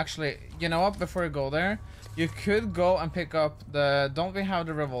cool. Actually, you know what? Before you go there, you could go and pick up the. Don't we have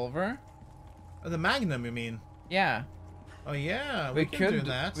the revolver? Oh, the Magnum, you mean? Yeah. Oh yeah, we could do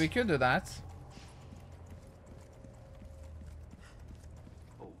that. We could do that.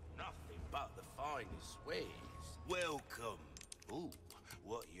 Oh, nothing but the finest wares. Welcome. Ooh,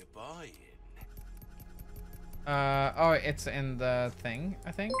 what you buying? Oh, it's in the thing,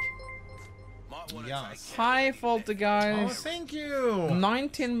 I think. Yes. Hi, Faulty guys. Oh, thank you.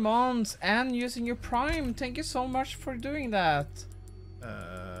 19 months and using your Prime. Thank you so much for doing that.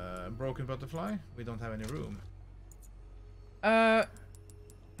 Broken butterfly. We don't have any room.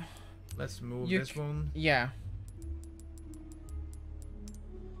 Let's move this one. Yeah.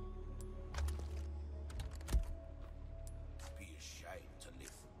 Be ashamed to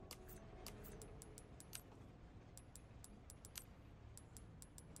live.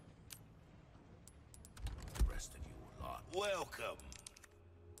 welcome.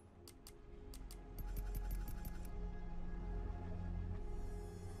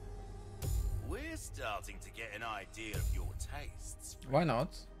 We're starting to get an idea of your tastes. Why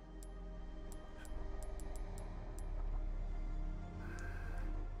not?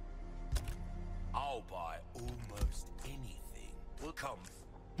 I'll buy almost anything. We'll come.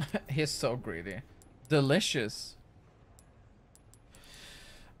 He's so greedy. Delicious.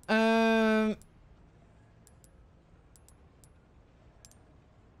 I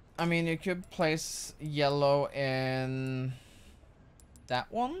mean, you could place yellow in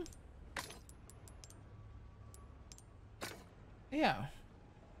that one. Yeah.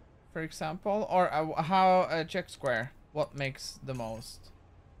 For example, or how check square. What makes the most?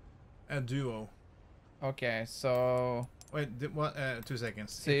 A duo. Okay, so Wait, what? 2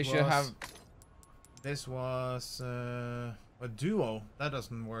 seconds. so you should have. This was a duo. That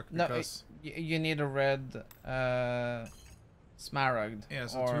doesn't work No, because you need a red smaragd yeah,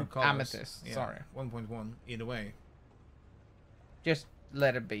 so or 2 colors. amethyst. Yeah, Sorry, 1.1 either way. just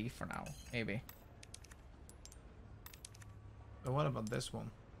let it be for now, maybe. But what about this one?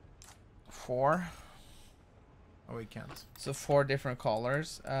 4. Oh, we can't. So 4 different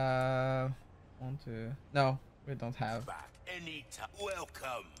colors. 1, 2. No, we don't have. Back anytime.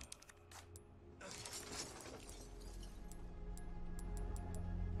 Welcome.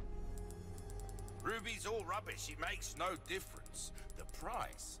 Ruby's all rubbish. It makes no difference. The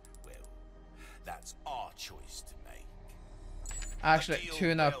price, well, that's our choice to make. Actually,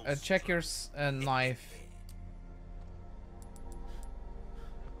 tune up. Check your knife.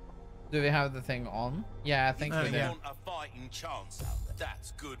 Do we have the thing on? Yeah, I think we do. yeah. Want a fighting chance out there.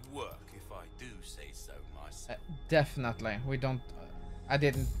 That's good work, if I do say so myself. Definitely. We don't. I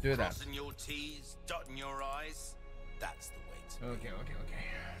didn't do that. Crossing your T's, dotting your I's. That's the way to Okay, okay, okay.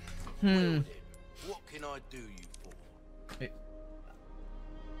 Hmm. Well then, what can I do you for?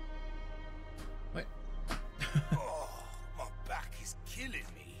 Wait. Oh, my back is killing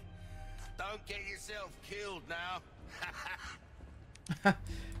me. Don't get yourself killed now.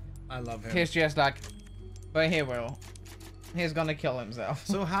 I love him. He's just like, but he will. He's gonna kill himself.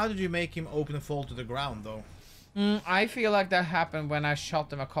 So how did you make him open and fall to the ground, though? I feel like that happened when I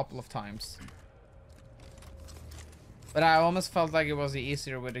shot him a couple of times. But I almost felt like it was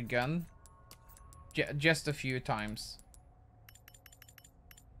easier with a gun. Just a few times.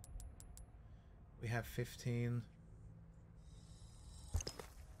 We have 15.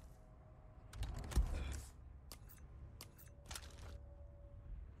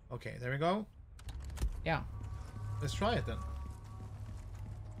 Okay, there we go. Yeah. Let's try it then.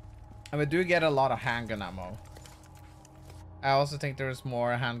 And we do get a lot of handgun ammo. I also think there's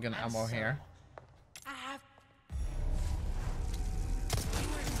more handgun ammo here.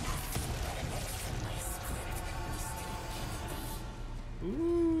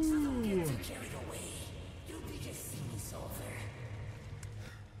 Ooh.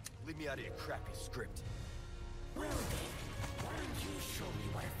 Leave me out of your crappy script. Well then, why don't you show me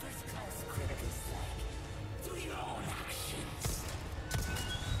what a first-class critic is like? Through your own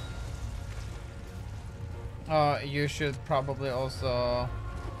actions. You should probably also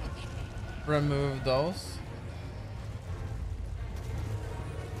remove those.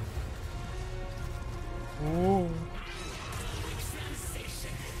 Ooh.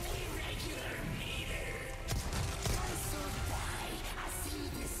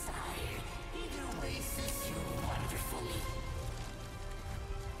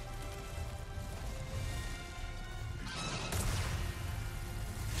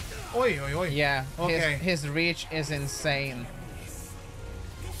 Oi, oi, oi. Yeah, Okay. his reach is insane.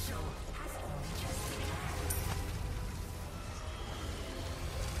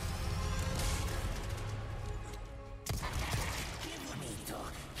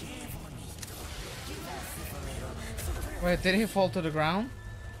 Wait, did he fall to the ground?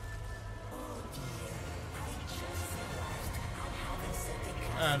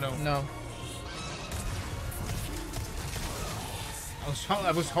 No. No.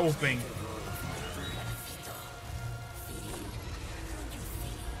 I was hoping.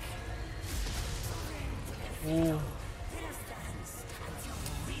 Ooh.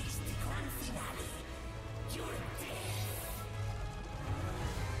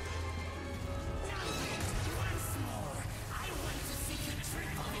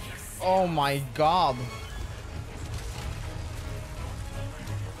 Oh my god.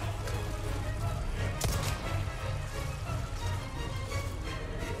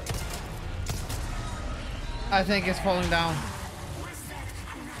 I think it's falling down.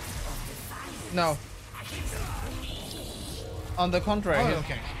 No. On the contrary. Oh, he-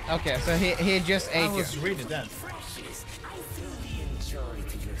 okay. Okay, so he just ate I was you. really dead.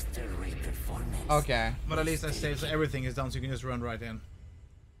 Okay. But at least I saved, so everything is done, so you can just run right in.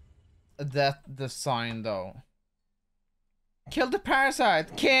 That design though. Kill the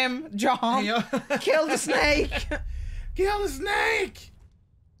parasite! Kim! John! Kill the snake! Kill the snake!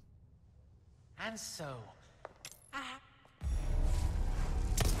 And so,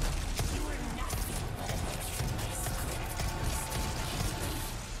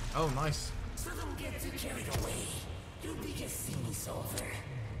 Oh, nice. So don't get too carried away. Your biggest sin is over.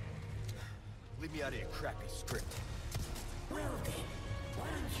 Leave me out of your crappy script. Well then, why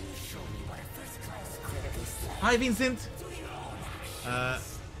don't you show me what a first-class script is like? Hi, Vincent. Do your own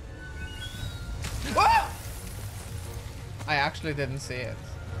actions. Whoa! I actually didn't see it.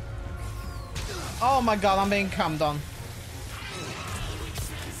 Oh my god, I'm being cummed on.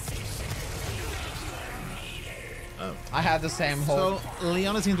 Oh. I had the same hole. So,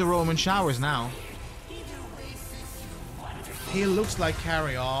 Leon is into Roman showers now. He looks like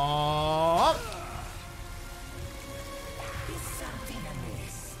Carrie. Oh! There's something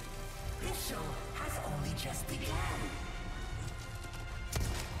amiss. This show has only just begun.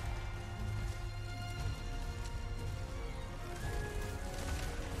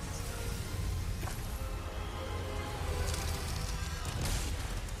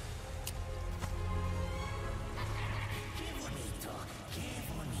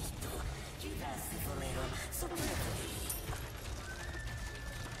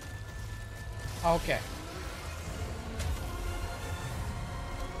 Okay.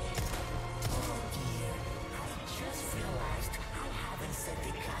 Oh dear, I just realized I haven't set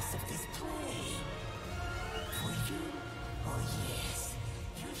the cast of this play. For you, oh yes,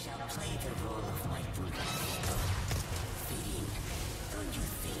 you shall play the role of my Pulgarito. Fitting, don't you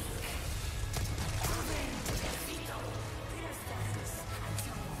think? Proven Pulgarito, let us dance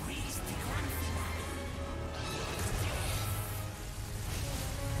until we reach the grand finale.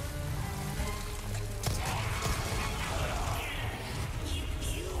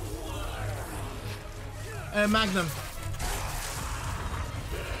 Magnum.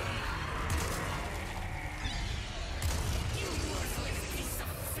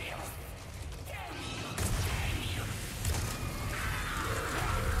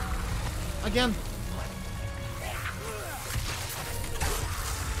 Again.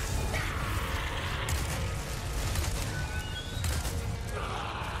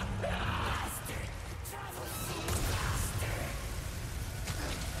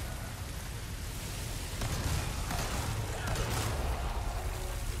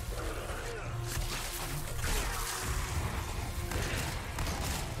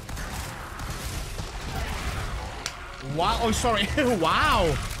 Wow. Oh, sorry.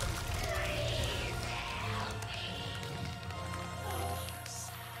 Wow.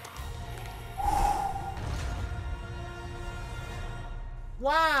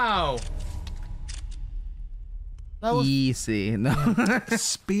 Wow. That was easy. No.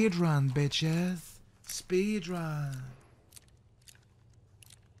 speed run, bitches. Speed run.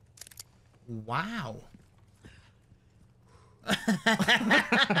 Wow.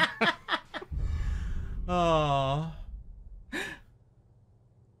 Oh.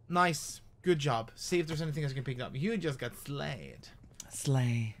 Nice. Good job. See if there's anything else you can pick up. You just got slayed.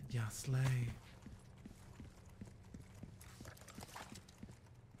 Slay. Yeah, slay.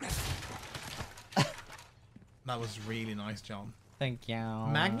 That was really nice, John. Thank you.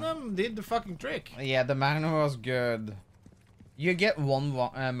 Magnum did the fucking trick. Yeah, the Magnum was good. You get one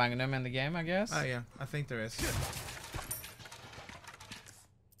Magnum in the game, I guess. Oh yeah, I think there is.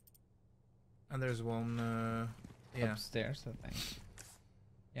 And there's one, yeah. Upstairs, I think.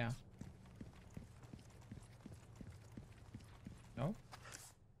 Yeah. No?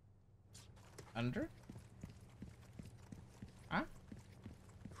 Under? Huh?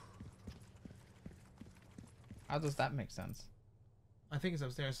 How does that make sense? I think it's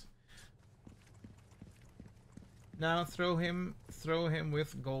upstairs. Now throw him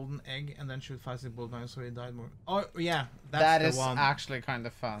with golden egg and then shoot 5 bullet knives so he died more. Oh yeah, that's the one. Actually kind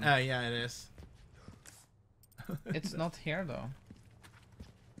of fun. Yeah, it is. It's not here though.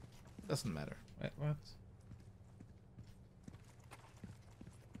 Doesn't matter. Wait, what?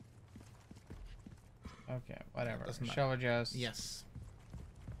 Okay, whatever. Doesn't matter. Shall we just Yes.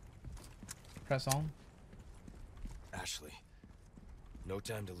 press on? Ashley, no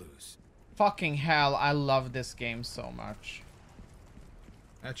time to lose. Fucking hell, I love this game so much.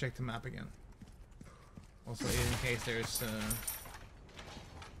 I check the map again. Also, in case there's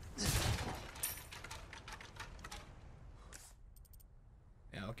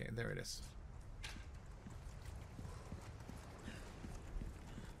yeah, okay, there it is.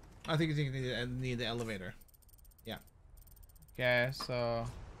 I think you need the elevator. Yeah. Okay, so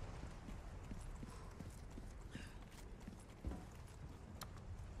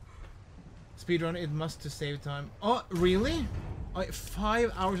speedrun, it must to save time. Oh, really?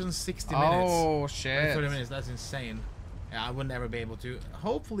 5 hours and 60 minutes. Oh, shit. 30 minutes, that's insane. Yeah, I would never be able to.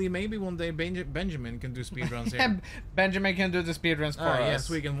 Hopefully, maybe one day Benjamin can do speedruns here. Benjamin can do the speedruns for us. Yes,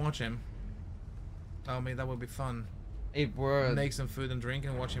 we can watch him. Oh, maybe that would be fun. It would. Make some food and drink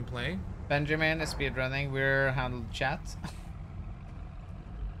and watch him play. Benjamin is speedrunning. We're handled chat.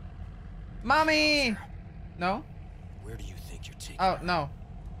 Mommy! No? Where do you think you're taking Oh, no.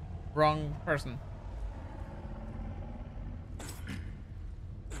 Wrong person.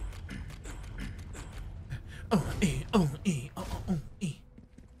 Oh, oh, oh, oh,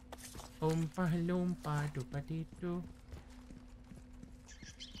 Oompa loompa doopa dee doo.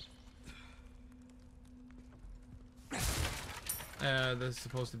 That's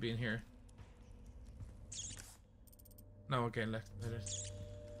supposed to be in here. No, okay, let it.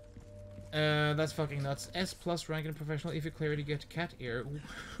 That's fucking nuts. S+ rank in professional. If you clear it, you get cat ear.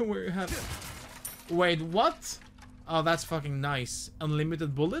 Where you have. Wait, what? Oh, that's fucking nice.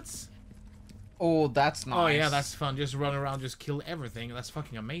 Unlimited bullets? Oh, that's nice. Oh yeah, that's fun. Just run around, just kill everything. That's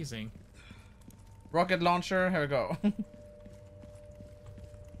fucking amazing. Rocket launcher, here we go.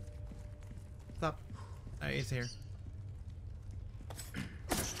 Stop. It's here.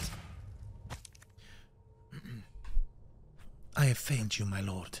 I have failed you, my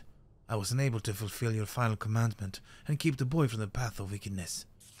lord. I was unable to fulfill your final commandment and keep the boy from the path of wickedness.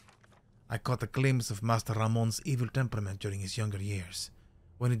 I caught a glimpse of Master Ramon's evil temperament during his younger years,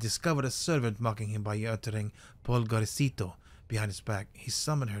 when he discovered a servant mocking him by uttering Polgarcito behind his back. He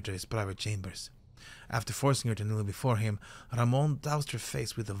summoned her to his private chambers. After forcing her to kneel before him, Ramon doused her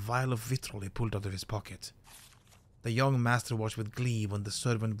face with a vial of vitriol he pulled out of his pocket. The young master watched with glee when the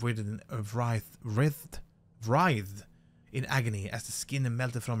servant writhed in agony as the skin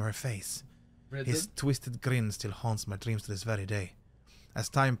melted from her face. His twisted grin still haunts my dreams to this very day. As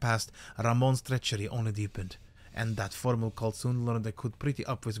time passed, Ramon's treachery only deepened, and that formal cult soon learned they could pretty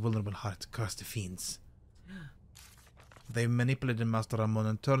up his vulnerable heart to curse the fiends. They manipulated Master Ramon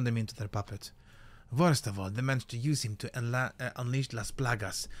and turned him into their puppet. Worst of all, they managed to use him to unleash Las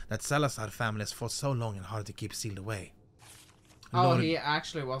Plagas that Salazar family has fought so long and hard to keep sealed away. Oh, Lord, he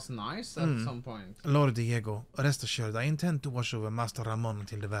actually was nice at some point. Lord Diego, rest assured, I intend to watch over Master Ramon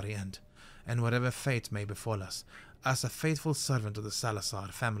until the very end, and whatever fate may befall us, as a faithful servant of the Salazar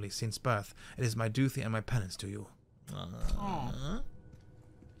family since birth, it is my duty and my penance to you.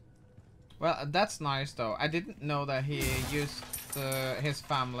 Well, that's nice though. I didn't know that he used his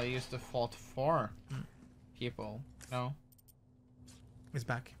family used to fought for people. No. It's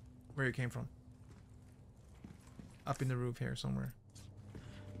back. Where you came from. Up in the roof here somewhere.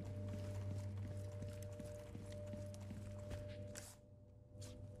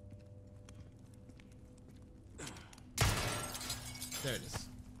 There it is.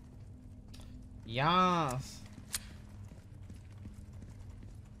 Yes.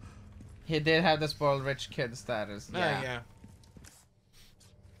 He did have the spoiled rich kid status. Yeah. Yeah.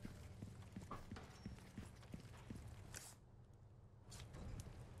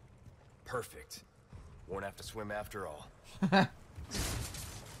 Perfect. Won't have to swim after all.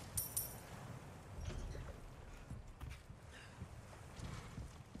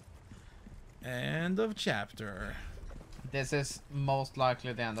 End of chapter. This is most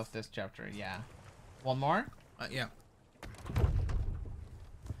likely the end of this chapter. Yeah. One more? Yeah.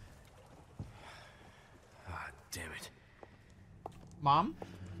 Ah, damn it. Mom?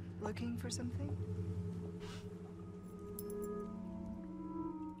 Looking for something?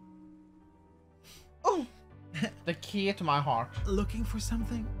 Oh! The key to my heart. Looking for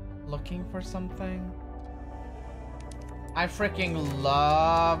something? Looking for something? I freaking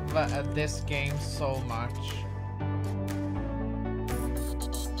love this game so much.